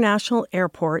 Oakland International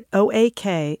Airport,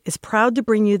 OAK, is proud to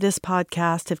bring you this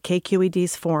podcast of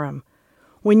KQED's Forum.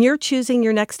 When you're choosing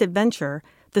your next adventure,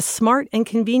 the smart and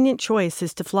convenient choice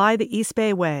is to fly the East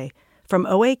Bay Way, from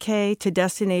OAK to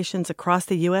destinations across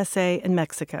the USA and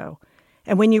Mexico.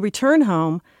 And when you return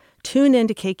home, Tune in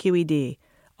to KQED,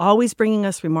 always bringing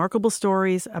us remarkable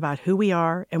stories about who we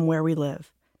are and where we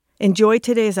live. Enjoy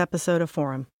today's episode of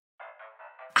Forum.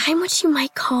 I'm what you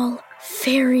might call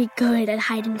very good at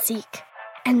hide and seek.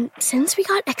 And since we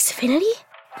got Xfinity,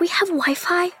 we have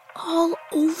Wi-Fi all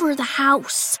over the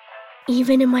house,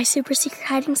 even in my super secret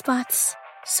hiding spots.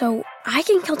 So I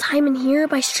can kill time in here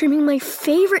by streaming my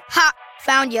favorite... Ha!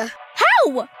 Found you.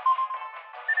 How?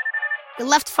 You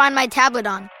left Find My tablet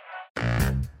on.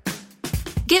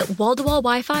 Get wall-to-wall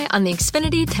Wi-Fi on the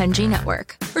Xfinity 10G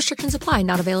network. Restrictions apply.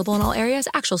 Not available in all areas.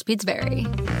 Actual speeds vary.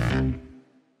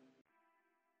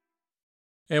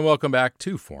 And welcome back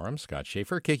to Forum. Scott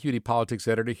Schaefer, KQED Politics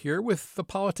Editor, here with the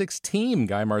politics team,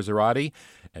 Guy Marzorati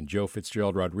and Joe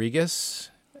Fitzgerald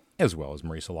Rodriguez, as well as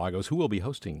Marisa Lagos, who will be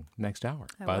hosting next hour,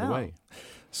 by the way.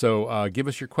 So give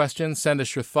us your questions, send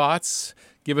us your thoughts,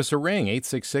 give us a ring,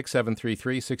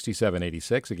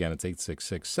 866-733-6786. Again, it's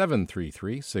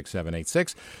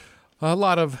 866-733-6786. A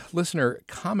lot of listener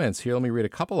comments here. Let me read a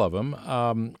couple of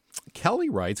them. Kelly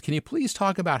writes, can you please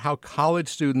talk about how college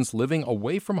students living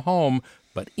away from home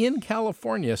but in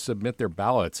California submit their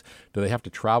ballots? Do they have to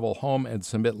travel home and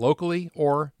submit locally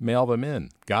or mail them in?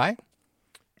 Guy?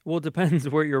 Well, it depends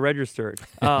where you're registered.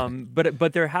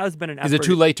 But there has been an effort. Is it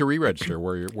too late to re-register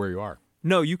where you are?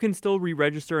 No, you can still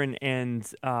re-register,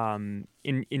 and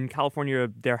in California,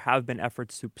 there have been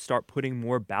efforts to start putting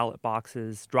more ballot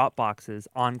boxes, drop boxes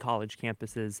on college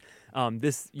campuses.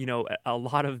 A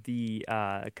lot of the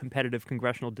competitive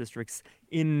congressional districts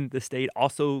in the state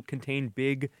also contain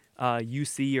big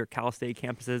UC or Cal State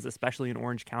campuses, especially in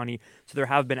Orange County. So there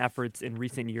have been efforts in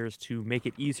recent years to make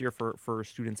it easier for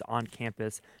students on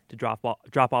campus to drop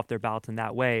off their ballots in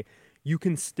that way. You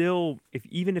can still,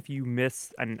 even if you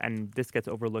miss, and this gets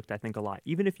overlooked, I think, a lot,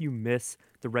 even if you miss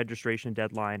the registration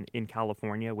deadline in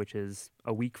California, which is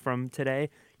a week from today,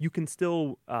 you can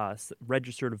still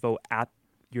register to vote at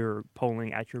your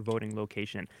voting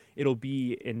location. It'll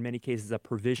be, in many cases, a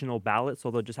provisional ballot, so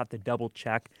they'll just have to double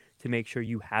check to make sure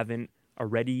you haven't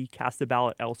already cast a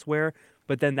ballot elsewhere,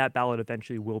 but then that ballot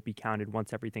eventually will be counted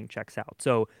once everything checks out.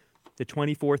 So the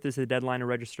 24th is the deadline to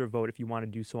register to vote if you want to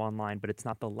do so online, but it's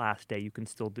not the last day. You can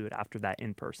still do it after that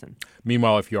in person.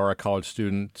 Meanwhile, if you are a college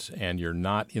student and you're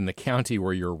not in the county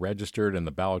where you're registered and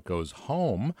the ballot goes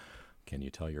home, can you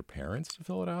tell your parents to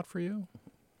fill it out for you?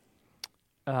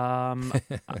 I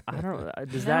don't know.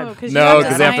 Does No, that? because No,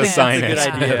 because they have to sign That's it.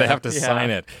 a good idea. They have to sign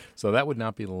it. So that would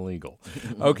not be legal.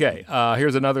 Okay,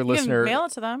 here's another listener. You can mail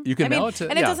it to them. You can mail it to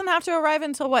and it doesn't have to arrive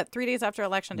until, 3 days after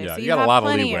Election Day? Yeah, so you you got a have lot of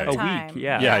plenty leeway. of A time. week,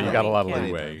 Yeah, you got a lot of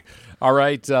leeway. All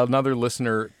right, another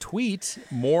listener tweet.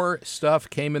 More stuff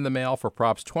came in the mail for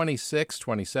Props 26,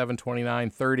 27,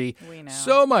 29, 30. We know.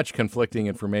 So much conflicting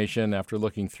information. After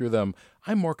looking through them,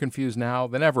 I'm more confused now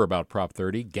than ever about Prop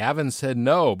 30. Gavin said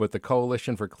no, but the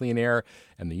Coalition for Clean Air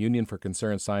and the Union for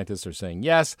Concerned Scientists are saying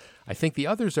yes. I think the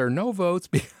others are no votes.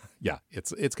 Yeah,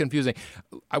 it's confusing.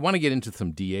 I want to get into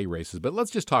some DA races, but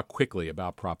let's just talk quickly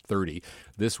about Prop 30.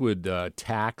 This would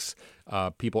tax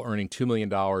people earning $2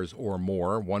 million or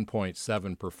more,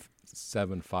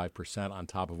 1.75% on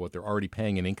top of what they're already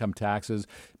paying in income taxes.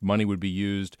 Money would be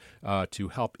used to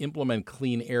help implement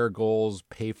clean air goals,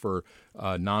 pay for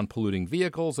non-polluting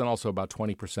vehicles, and also about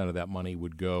 20% of that money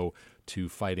would go to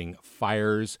fighting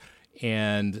fires.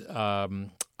 And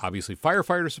obviously,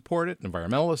 firefighters support it,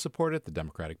 environmentalists support it, the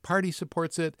Democratic Party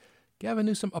supports it. Gavin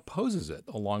Newsom opposes it,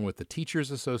 along with the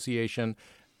Teachers Association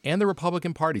and the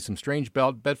Republican Party. Some strange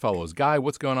bedfellows. Guy,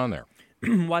 what's going on there?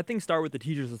 Well, I think start with the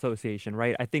Teachers Association,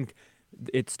 right? I think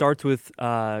it starts with,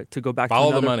 to go back Follow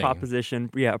to the another money. proposition,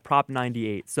 Prop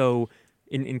 98. So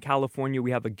in California,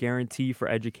 we have a guarantee for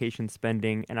education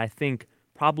spending, and I think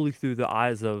probably through the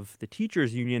eyes of the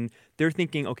teachers union, they're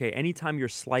thinking, okay, anytime you're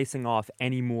slicing off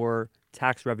any more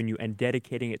tax revenue and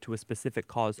dedicating it to a specific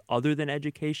cause other than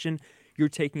education, you're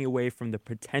taking away from the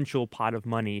potential pot of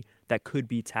money that could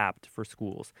be tapped for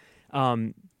schools.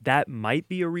 That might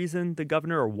be a reason the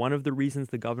governor, or one of the reasons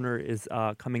the governor is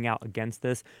coming out against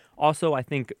this. Also, I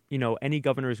think, any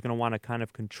governor is going to want to kind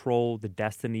of control the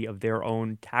destiny of their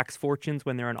own tax fortunes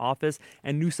when they're in office.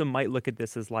 And Newsom might look at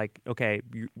this as like, okay,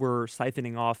 we're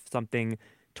siphoning off something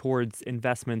towards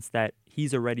investments that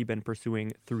he's already been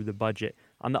pursuing through the budget.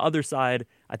 On the other side,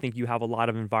 I think you have a lot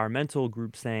of environmental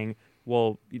groups saying,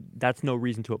 well, that's no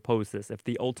reason to oppose this. If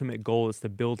the ultimate goal is to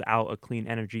build out a clean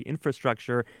energy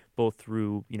infrastructure, both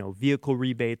through, vehicle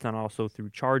rebates and also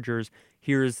through chargers,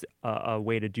 here's a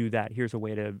way to do that. Here's a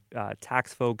way to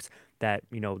tax folks that,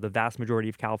 the vast majority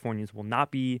of Californians will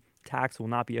not be tax will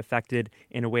not be affected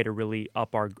in a way to really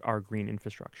up our green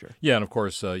infrastructure. Yeah, and of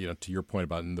course, to your point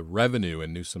about the revenue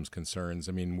and Newsom's concerns,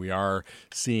 I mean, we are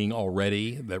seeing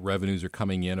already that revenues are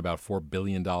coming in about $4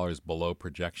 billion below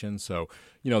projections. So,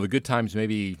 the good times may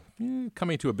be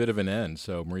coming to a bit of an end.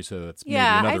 So, Marisa, that's maybe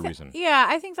another reason. Yeah,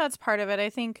 I think that's part of it.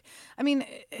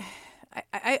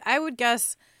 I would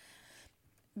guess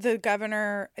the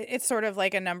governor, it's sort of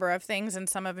like a number of things, and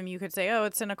some of them you could say, oh,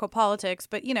 it's cynical politics,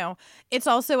 but it's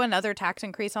also another tax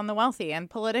increase on the wealthy. And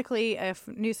politically, if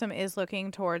Newsom is looking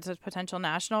towards a potential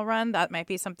national run, that might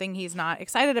be something he's not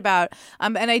excited about.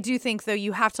 And I do think, though,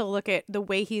 you have to look at the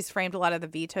way he's framed a lot of the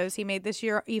vetoes he made this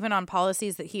year, even on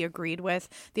policies that he agreed with,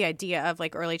 the idea of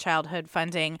like early childhood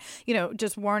funding,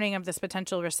 just warning of this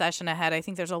potential recession ahead. I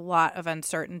think there's a lot of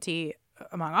uncertainty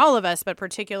among all of us, but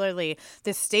particularly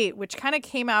the state, which kind of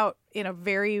came out in a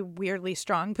very weirdly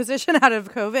strong position out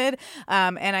of COVID.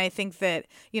 And I think that,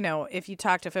 if you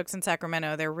talk to folks in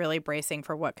Sacramento, they're really bracing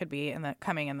for what could be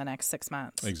coming in the next 6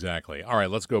 months. Exactly. All right,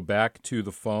 let's go back to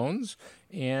the phones.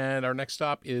 And our next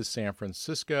stop is San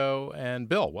Francisco. And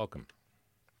Bill, welcome.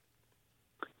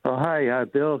 Oh, hi.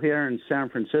 Bill here in San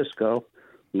Francisco.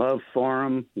 Love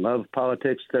Forum, love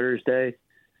Politics Thursday,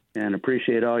 and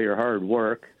appreciate all your hard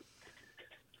work.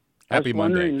 Happy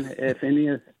Monday.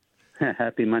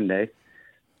 Happy Monday.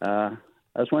 I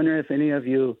was wondering if any of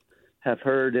you have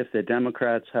heard if the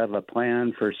Democrats have a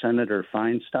plan for Senator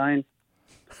Feinstein.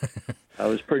 I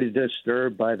was pretty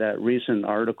disturbed by that recent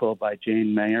article by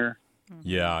Jane Mayer.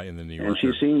 Yeah, in the New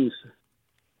Yorker. And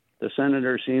the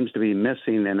senator seems to be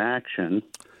missing in action.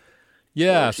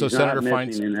 Yeah, so Senator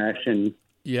Feinstein in action.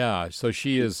 Yeah, so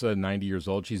she is 90 years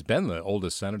old. She's been the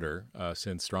oldest senator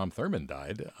since Strom Thurmond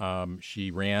died.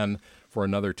 She ran for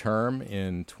another term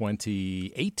in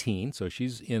 2018, so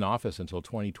she's in office until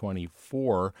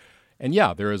 2024. And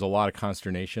yeah, there is a lot of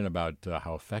consternation about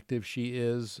how effective she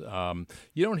is.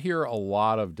 You don't hear a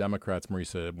lot of Democrats,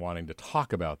 Marisa, wanting to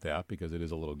talk about that because it is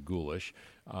a little ghoulish.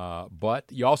 But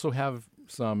you also have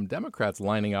some Democrats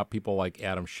lining up, people like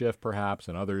Adam Schiff, perhaps,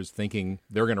 and others thinking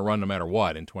they're going to run no matter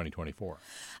what in 2024.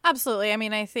 Absolutely. I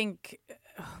mean, I think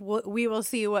we will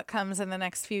see what comes in the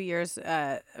next few years.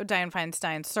 Dianne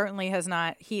Feinstein certainly has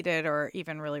not heeded or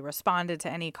even really responded to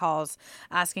any calls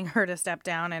asking her to step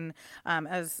down. And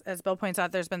as Bill points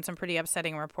out, there's been some pretty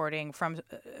upsetting reporting from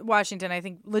Washington, I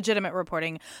think legitimate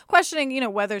reporting, questioning,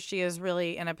 whether she is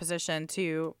really in a position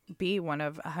to be one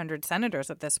of 100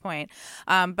 senators at this point.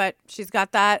 But she's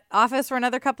got that office for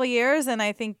another couple of years. And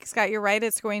I think, Scott, you're right.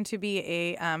 It's going to be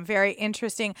a very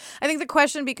interesting. I think the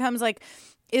question becomes like,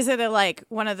 is it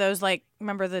one of those,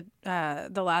 remember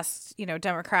the last,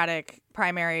 Democratic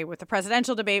primary with the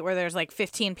presidential debate where there's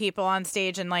 15 people on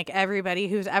stage and everybody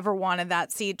who's ever wanted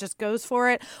that seat just goes for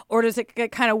it? Or does it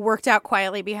get kind of worked out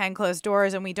quietly behind closed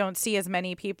doors and we don't see as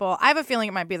many people? I have a feeling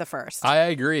it might be the first. I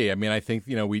agree. I mean, I think,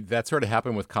 that sort of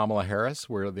happened with Kamala Harris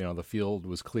where, the field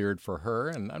was cleared for her.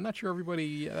 And I'm not sure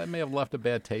everybody, that may have left a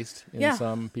bad taste in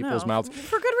some people's mouths.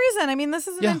 For good reason. I mean, this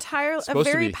is a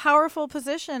very powerful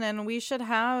position and we should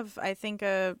have, I think,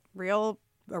 a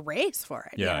race for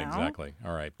it. Yeah, exactly.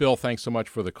 All right. Bill, thanks so much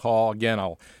for the call. Again,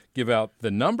 I'll give out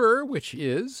the number, which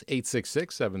is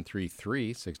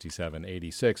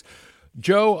 866-733-6786.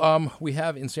 Joe, we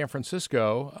have in San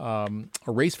Francisco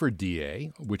a race for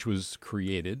DA, which was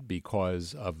created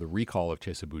because of the recall of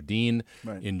Chesa Boudin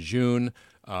in June.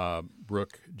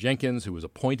 Brooke Jenkins, who was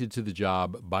appointed to the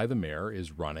job by the mayor,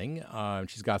 is running.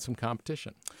 She's got some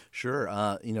competition. Sure.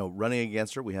 Running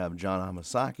against her, we have John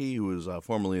Hamasaki, who was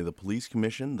formerly the police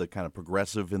commission, the kind of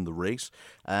progressive in the race.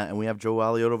 And we have Joe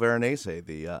Alioto Veronese,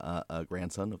 the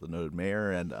grandson of the noted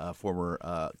mayor and former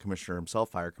commissioner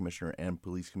himself, fire commissioner and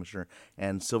police commissioner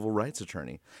and civil rights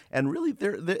attorney. And really,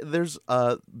 there's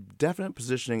a definite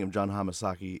positioning of John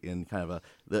Hamasaki in kind of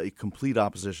the complete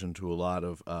opposition to a lot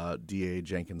of DA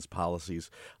Jenkins' policies.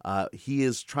 He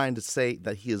is trying to say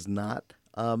that he is not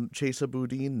Chesa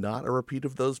Boudin, not a repeat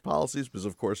of those policies, because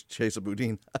of course Chesa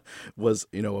Boudin was,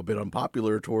 a bit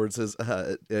unpopular towards his,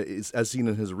 as seen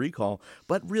in his recall.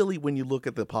 But really, when you look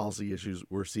at the policy issues,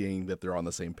 we're seeing that they're on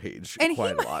the same page and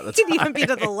quite a lot. And he might even be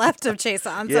to the left of Chesa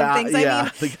on some things. I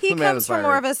mean, he comes from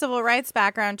more of a civil rights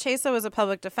background. Chesa was a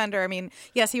public defender. I mean,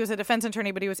 yes, he was a defense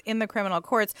attorney, but he was in the criminal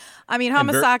courts. I mean,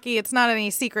 Hamasaki, it's not any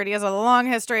secret. He has a long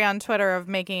history on Twitter of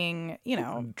making,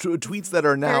 tweets that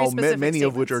are now many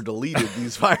of which are deleted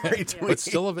these fiery tweets. But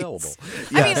still available.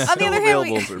 I mean, on the other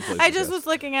hand, I just yes. was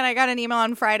looking at, I got an email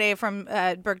on Friday from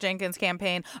Brooke Jenkins'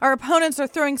 campaign. Our opponents are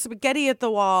throwing spaghetti at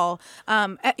the wall,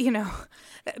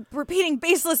 repeating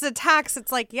baseless attacks.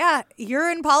 It's like, yeah, you're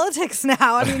in politics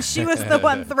now. I mean, she was the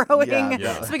one throwing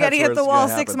spaghetti at the wall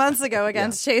 6 months ago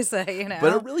against Chesa,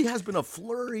 But it really has been a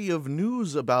flurry of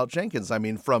news about Jenkins. I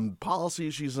mean, from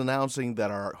policies she's announcing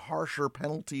that are harsher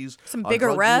penalties, some big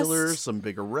drug arrests, dealers, some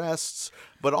big arrests,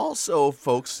 but also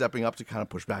folks stepping up to kind of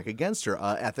push back against her.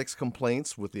 Ethics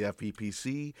complaints with the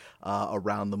FPPC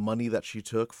around the money that she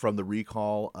took from the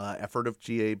recall effort of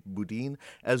G.A. Boudin,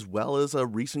 as well as a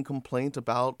recent complaint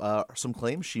about some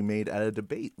claims she made at a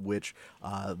debate, which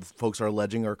folks are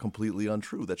alleging are completely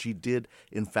untrue, that she did,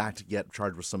 in fact, get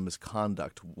charged with some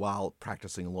misconduct while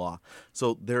practicing law.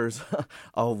 So there's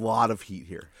a lot of heat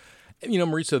here.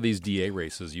 Marisa, these DA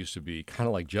races used to be kind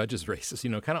of like judges' races,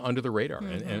 kind of under the radar.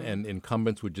 Mm-hmm. And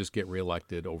incumbents would just get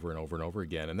reelected over and over and over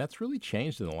again. And that's really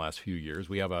changed in the last few years.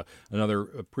 We have another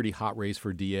pretty hot race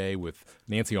for DA with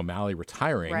Nancy O'Malley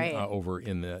retiring over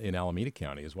in Alameda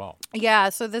County as well. Yeah,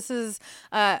 so this is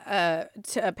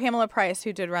Pamela Price,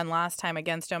 who did run last time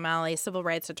against O'Malley, civil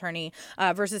rights attorney,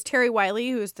 versus Terry Wiley,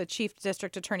 who's the chief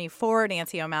district attorney for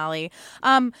Nancy O'Malley.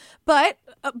 But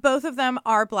both of them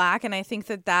are Black, and I think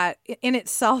that in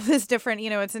itself is different.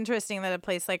 It's interesting that a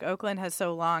place like Oakland has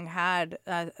so long had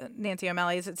Nancy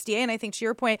O'Malley as its DA. And I think to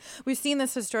your point, we've seen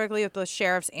this historically with both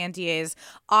sheriffs and DAs.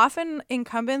 Often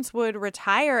incumbents would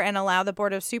retire and allow the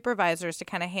Board of Supervisors to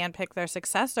kind of handpick their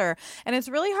successor. And it's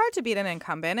really hard to beat an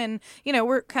incumbent. And,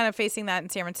 we're kind of facing that in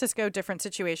San Francisco. Different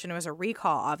situation. It was a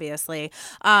recall, obviously.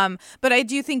 But I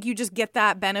do think you just get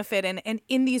that benefit. And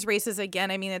in these races,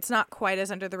 again, I mean, it's not quite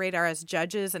as under the radar as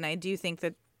judges. And I do think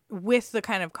that with the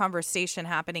kind of conversation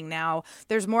happening now,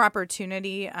 there's more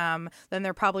opportunity than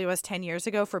there probably was 10 years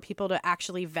ago for people to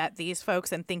actually vet these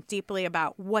folks and think deeply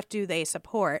about what do they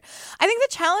support. I think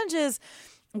the challenge is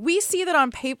we see that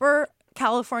on paper,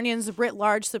 Californians writ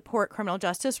large support criminal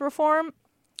justice reform,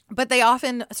 but they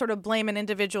often sort of blame an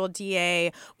individual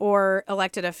DA or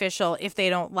elected official if they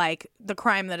don't like the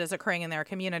crime that is occurring in their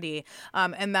community.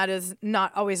 And that is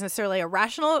not always necessarily a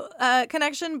rational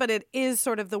connection, but it is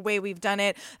sort of the way we've done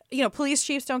it. Police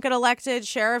chiefs don't get elected,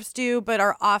 sheriffs do, but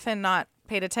are often not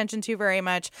paid attention to very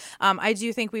much. I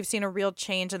do think we've seen a real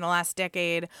change in the last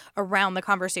decade around the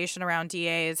conversation around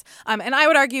DAs. And I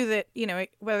would argue that,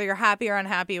 whether you're happy or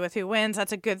unhappy with who wins,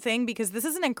 that's a good thing because this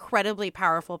is an incredibly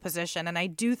powerful position. And I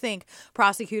do think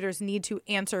prosecutors need to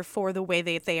answer for the way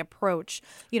they approach,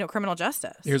 criminal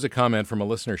justice. Here's a comment from a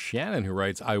listener, Shannon, who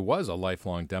writes, I was a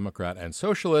lifelong Democrat and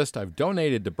socialist. I've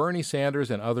donated to Bernie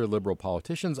Sanders and other liberal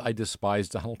politicians. I despise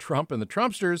Donald Trump and the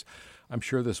Trumpsters. I'm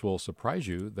sure this will surprise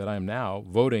you that I'm now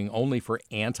voting only for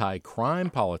anti-crime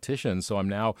politicians. So I'm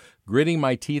now gritting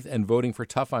my teeth and voting for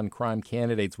tough-on-crime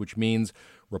candidates, which means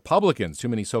Republicans, too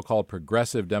many so-called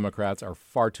progressive Democrats, are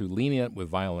far too lenient with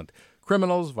violent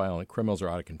criminals. Violent criminals are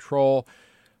out of control.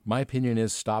 My opinion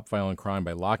is stop violent crime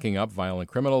by locking up violent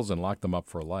criminals and lock them up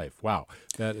for life. Wow,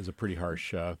 that is a pretty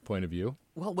harsh point of view.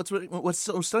 Well, what's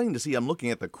so stunning to see, I'm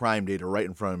looking at the crime data right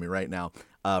in front of me right now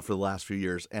for the last few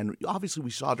years. And obviously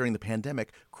we saw during the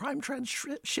pandemic, crime trends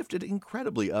shifted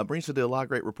incredibly. Marisa did a lot of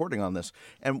great reporting on this.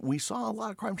 And we saw a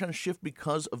lot of crime trends shift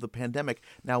because of the pandemic.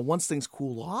 Now, once things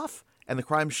cool off and the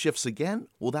crime shifts again,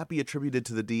 will that be attributed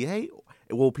to the DA?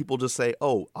 Will people just say,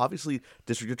 oh, obviously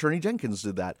District Attorney Jenkins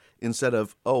did that, instead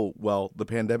of, oh, well, the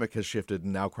pandemic has shifted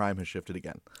and now crime has shifted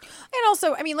again? And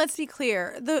also, I mean, let's be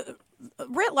clear.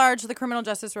 Writ large, the criminal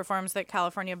justice reforms that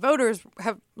California voters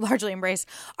have largely embraced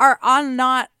are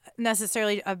not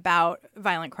necessarily about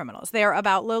violent criminals. They are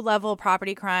about low-level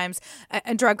property crimes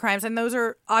and drug crimes, and those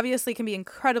are obviously can be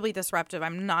incredibly disruptive.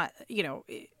 I'm not,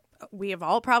 we have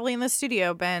all probably in the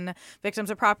studio been victims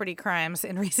of property crimes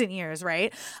in recent years,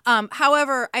 right?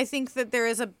 However, I think that there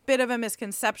is a bit of a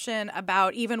misconception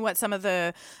about even what some of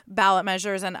the ballot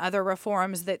measures and other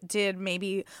reforms that did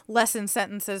maybe lessen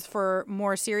sentences for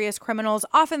more serious criminals.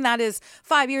 Often that is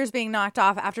 5 years being knocked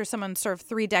off after someone served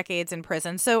 3 decades in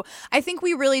prison. So I think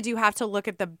we really do have to look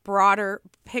at the broader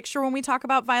picture when we talk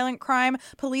about violent crime.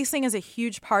 Policing is a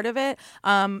huge part of it.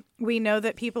 We know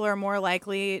that people are more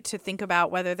likely to think about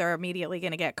whether they're immediately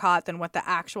going to get caught than what the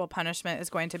actual punishment is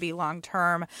going to be long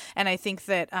term. And I think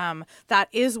that that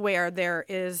is where there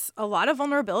is a lot of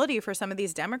vulnerability for some of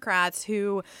these Democrats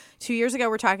who 2 years ago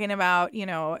were talking about,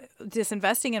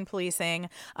 disinvesting in policing.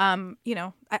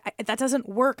 that doesn't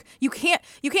work. You can't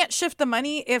shift the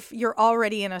money if you're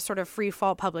already in a sort of free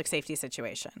fall public safety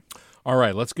situation. All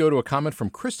right, let's go to a comment from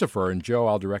Christopher. And Joe,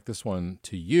 I'll direct this one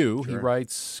to you. Sure. He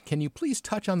writes, can you please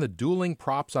touch on the dueling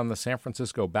props on the San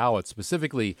Francisco ballot,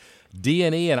 specifically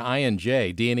D&E and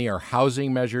INJ? D&E are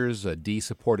housing measures, D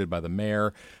supported by the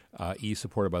mayor, E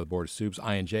supported by the Board of Supes.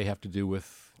 INJ have to do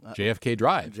with JFK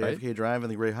Drive, right? JFK Drive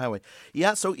and the Great Highway.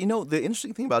 Yeah, so, the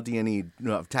interesting thing about D&E,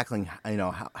 of tackling,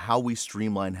 how we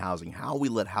streamline housing, how we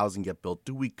let housing get built,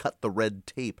 do we cut the red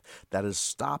tape that is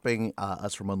stopping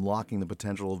us from unlocking the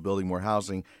potential of building more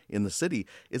housing in the city,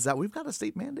 is that we've got a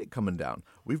state mandate coming down.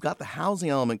 We've got the housing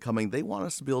element coming. They want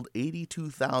us to build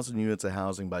 82,000 units of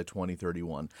housing by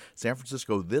 2031. San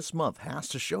Francisco this month has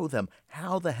to show them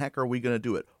how the heck are we going to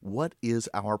do it? What is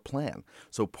our plan?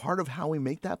 So part of how we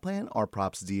make that plan are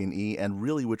Props D&E, and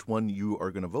really which one you are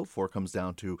going to vote for comes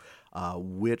down to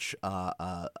which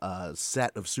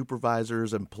set of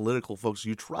supervisors and political folks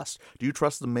you trust. Do you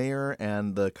trust the mayor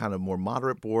and the kind of more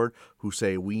moderate board who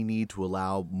say we need to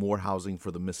allow more housing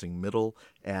for the missing middle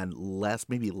and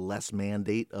maybe less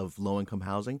mandate of low-income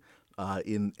housing?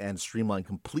 And streamline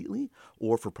completely?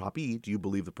 Or for Prop E, do you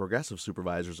believe the progressive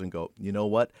supervisors and go, you know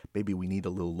what, maybe we need a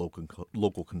little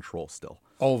local control still?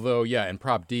 Although, yeah, and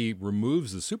Prop D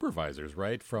removes the supervisors,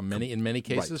 right, in many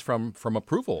cases from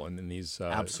approval in these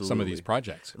some of these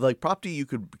projects. Like Prop D, you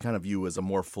could kind of view as a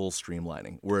more full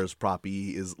streamlining, whereas Prop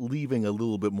E is leaving a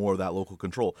little bit more of that local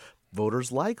control.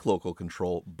 Voters like local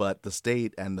control, but the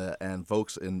state and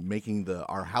folks in making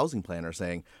our housing plan are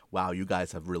saying, wow, you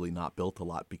guys have really not built a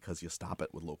lot because you stop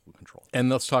it with local control. And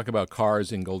let's talk about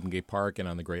cars in Golden Gate Park and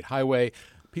on the Great Highway.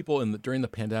 People during the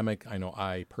pandemic, I know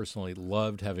I personally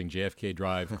loved having JFK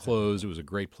Drive closed. It was a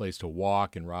great place to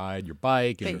walk and ride your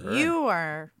bike.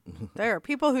 There are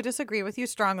people who disagree with you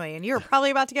strongly, and you're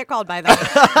probably about to get called by them.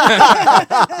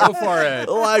 Go for it.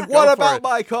 Like, what about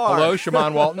my car? Hello,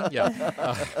 Shaman Walton.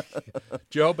 Yeah.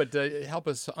 Joe, but help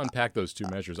us unpack those two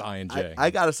measures, I and J. I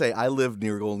got to say, I lived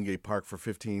near Golden Gate Park for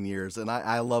 15 years, and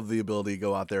I love the ability to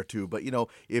go out there, too. But,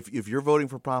 if you're voting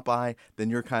for Prop I, then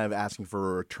you're kind of asking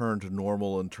for a return to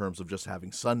normal in terms of just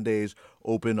having Sundays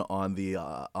open on the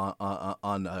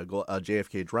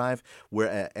JFK Drive,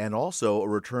 and also a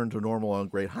return to normal on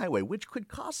Great Highway, which could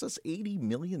cost us $80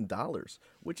 million,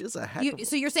 which is a heck of...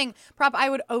 So you're saying Prop I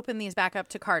would open these back up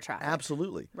to car traffic?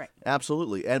 Absolutely. Right.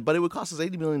 Absolutely. But it would cost us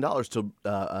 $80 million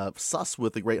to suss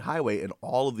with the Great Highway and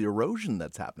all of the erosion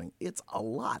that's happening. It's a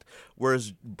lot.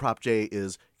 Whereas Prop J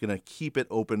is going to keep it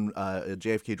open,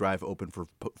 JFK Drive open for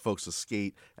folks to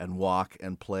skate and walk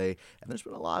and play. And there's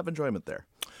been a lot of enjoyment there.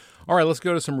 All right, let's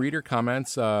go to some reader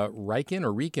comments.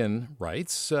 Riken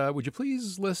writes, would you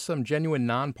please list some genuine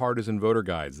nonpartisan voter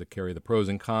guides that carry the pros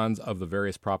and cons of the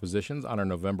various propositions on our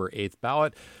November 8th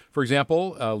ballot? For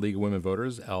example, League of Women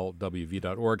Voters,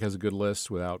 LWV.org, has a good list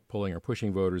without pulling or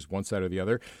pushing voters one side or the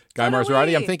other. Guy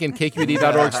Marzorati, I'm thinking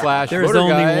KQED.org/voter There's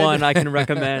only guide. one I can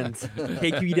recommend.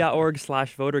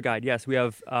 KQED.org/voter guide. Yes, we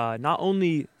have not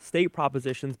only state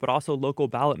propositions, but also local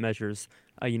ballot measures,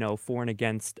 for and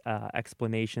against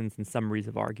explanations and summaries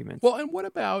of arguments. Well, and what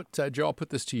about, Joe, I'll put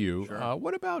this to you. Sure.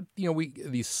 What about,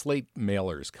 these slate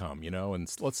mailers come,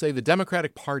 and let's say the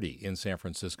Democratic Party in San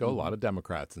Francisco, a lot of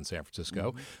Democrats in San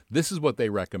Francisco, this is what they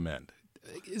recommend.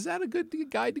 Is that a good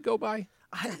guide to go by?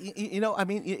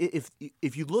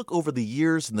 If you look over the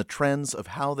years and the trends of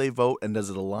how they vote and does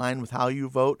it align with how you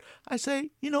vote, I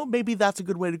say, maybe that's a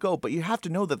good way to go. But you have to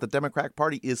know that the Democratic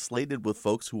Party is slated with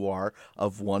folks who are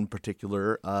of one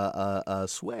particular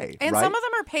sway. And right? some of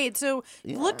them are paid. So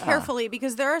look carefully,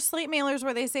 because there are slate mailers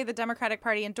where they say the Democratic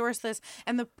Party endorsed this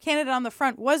and the candidate on the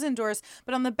front was endorsed,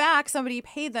 but on the back, somebody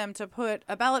paid them to put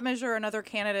a ballot measure or another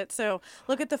candidate. So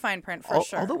look at the fine print for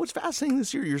sure. Although what's fascinating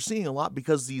this year, you're seeing a lot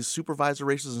because these supervisor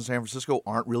races in San Francisco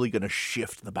aren't really going to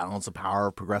shift the balance of power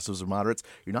of progressives and moderates.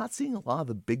 You're not seeing a lot of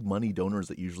the big money donors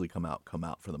that usually come out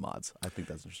for the mods. I think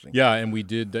that's interesting. Yeah, and we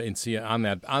did see on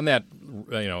that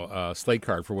slate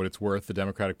card, for what it's worth, the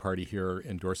Democratic Party here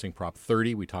endorsing Prop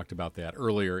 30. We talked about that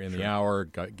earlier in the hour.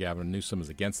 Gavin Newsom is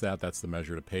against that. That's the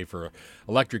measure to pay for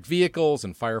electric vehicles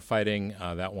and firefighting.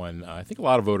 That one, I think a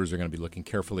lot of voters are going to be looking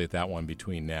carefully at that one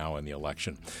between now and the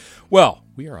election. Well,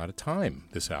 we are out of time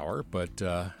this hour, but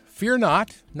fear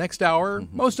not. Next hour,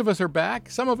 most of us are back.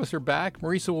 Some of us are back.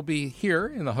 Marisa will be here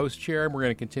in the host chair, and we're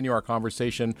going to continue our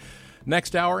conversation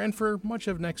next hour and for much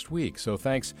of next week. So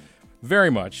thanks very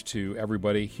much to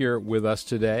everybody here with us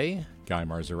today. Guy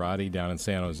Marzorati down in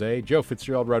San Jose, Joe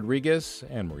Fitzgerald Rodriguez,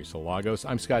 and Marisa Lagos.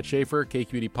 I'm Scott Schaefer,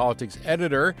 KQED Politics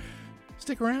editor.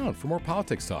 Stick around for more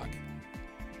politics talk.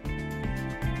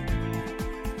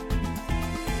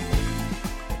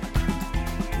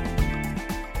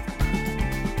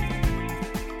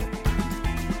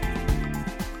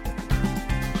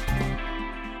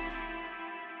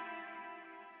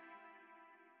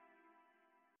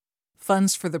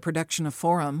 Funds for the production of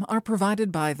Forum are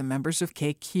provided by the members of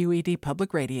KQED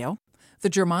Public Radio, the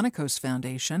Germanicos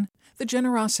Foundation, the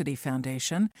Generosity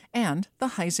Foundation, and the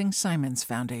Heising-Simons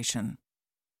Foundation.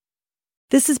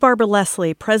 This is Barbara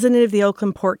Leslie, President of the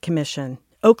Oakland Port Commission.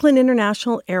 Oakland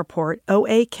International Airport,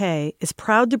 OAK, is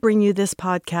proud to bring you this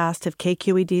podcast of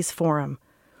KQED's Forum.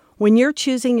 When you're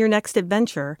choosing your next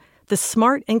adventure, the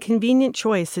smart and convenient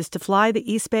choice is to fly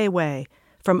the East Bay Way,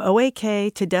 from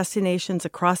OAK to destinations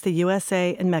across the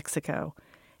USA and Mexico.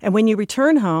 And when you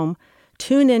return home,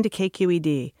 tune in to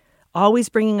KQED, always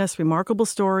bringing us remarkable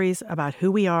stories about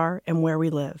who we are and where we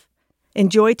live.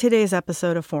 Enjoy today's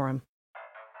episode of Forum.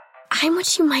 I'm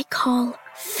what you might call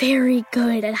very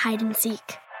good at hide and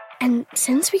seek. And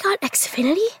since we got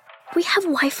Xfinity, we have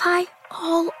Wi-Fi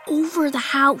all over the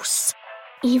house,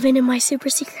 even in my super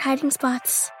secret hiding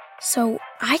spots. So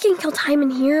I can kill time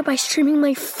in here by streaming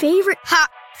my favorite... Ha!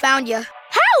 Found you.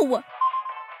 How?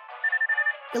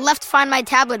 You left Find My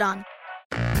tablet on.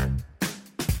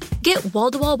 Get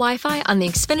wall-to-wall Wi-Fi on the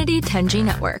Xfinity 10G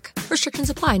network.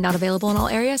 Restrictions apply. Not available in all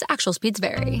areas. Actual speeds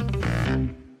vary.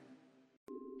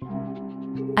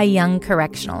 A young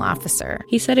correctional officer.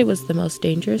 He said it was the most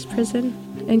dangerous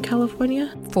prison in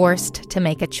California. Forced to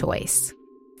make a choice.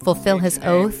 Fulfill his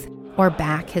oath or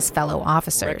back his fellow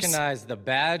officers. Recognize the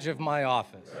badge of my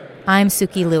office. I'm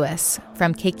Suki Lewis.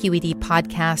 From KQED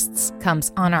Podcasts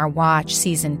comes On Our Watch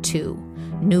Season 2,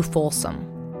 New Folsom.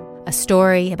 A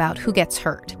story about who gets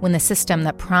hurt when the system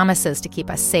that promises to keep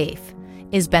us safe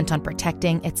is bent on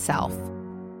protecting itself.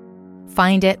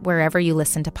 Find it wherever you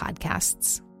listen to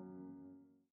podcasts.